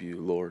worship you,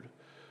 Lord.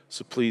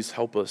 So please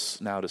help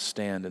us now to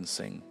stand and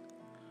sing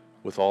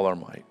with all our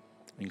might.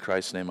 In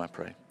Christ's name I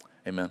pray.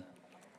 Amen.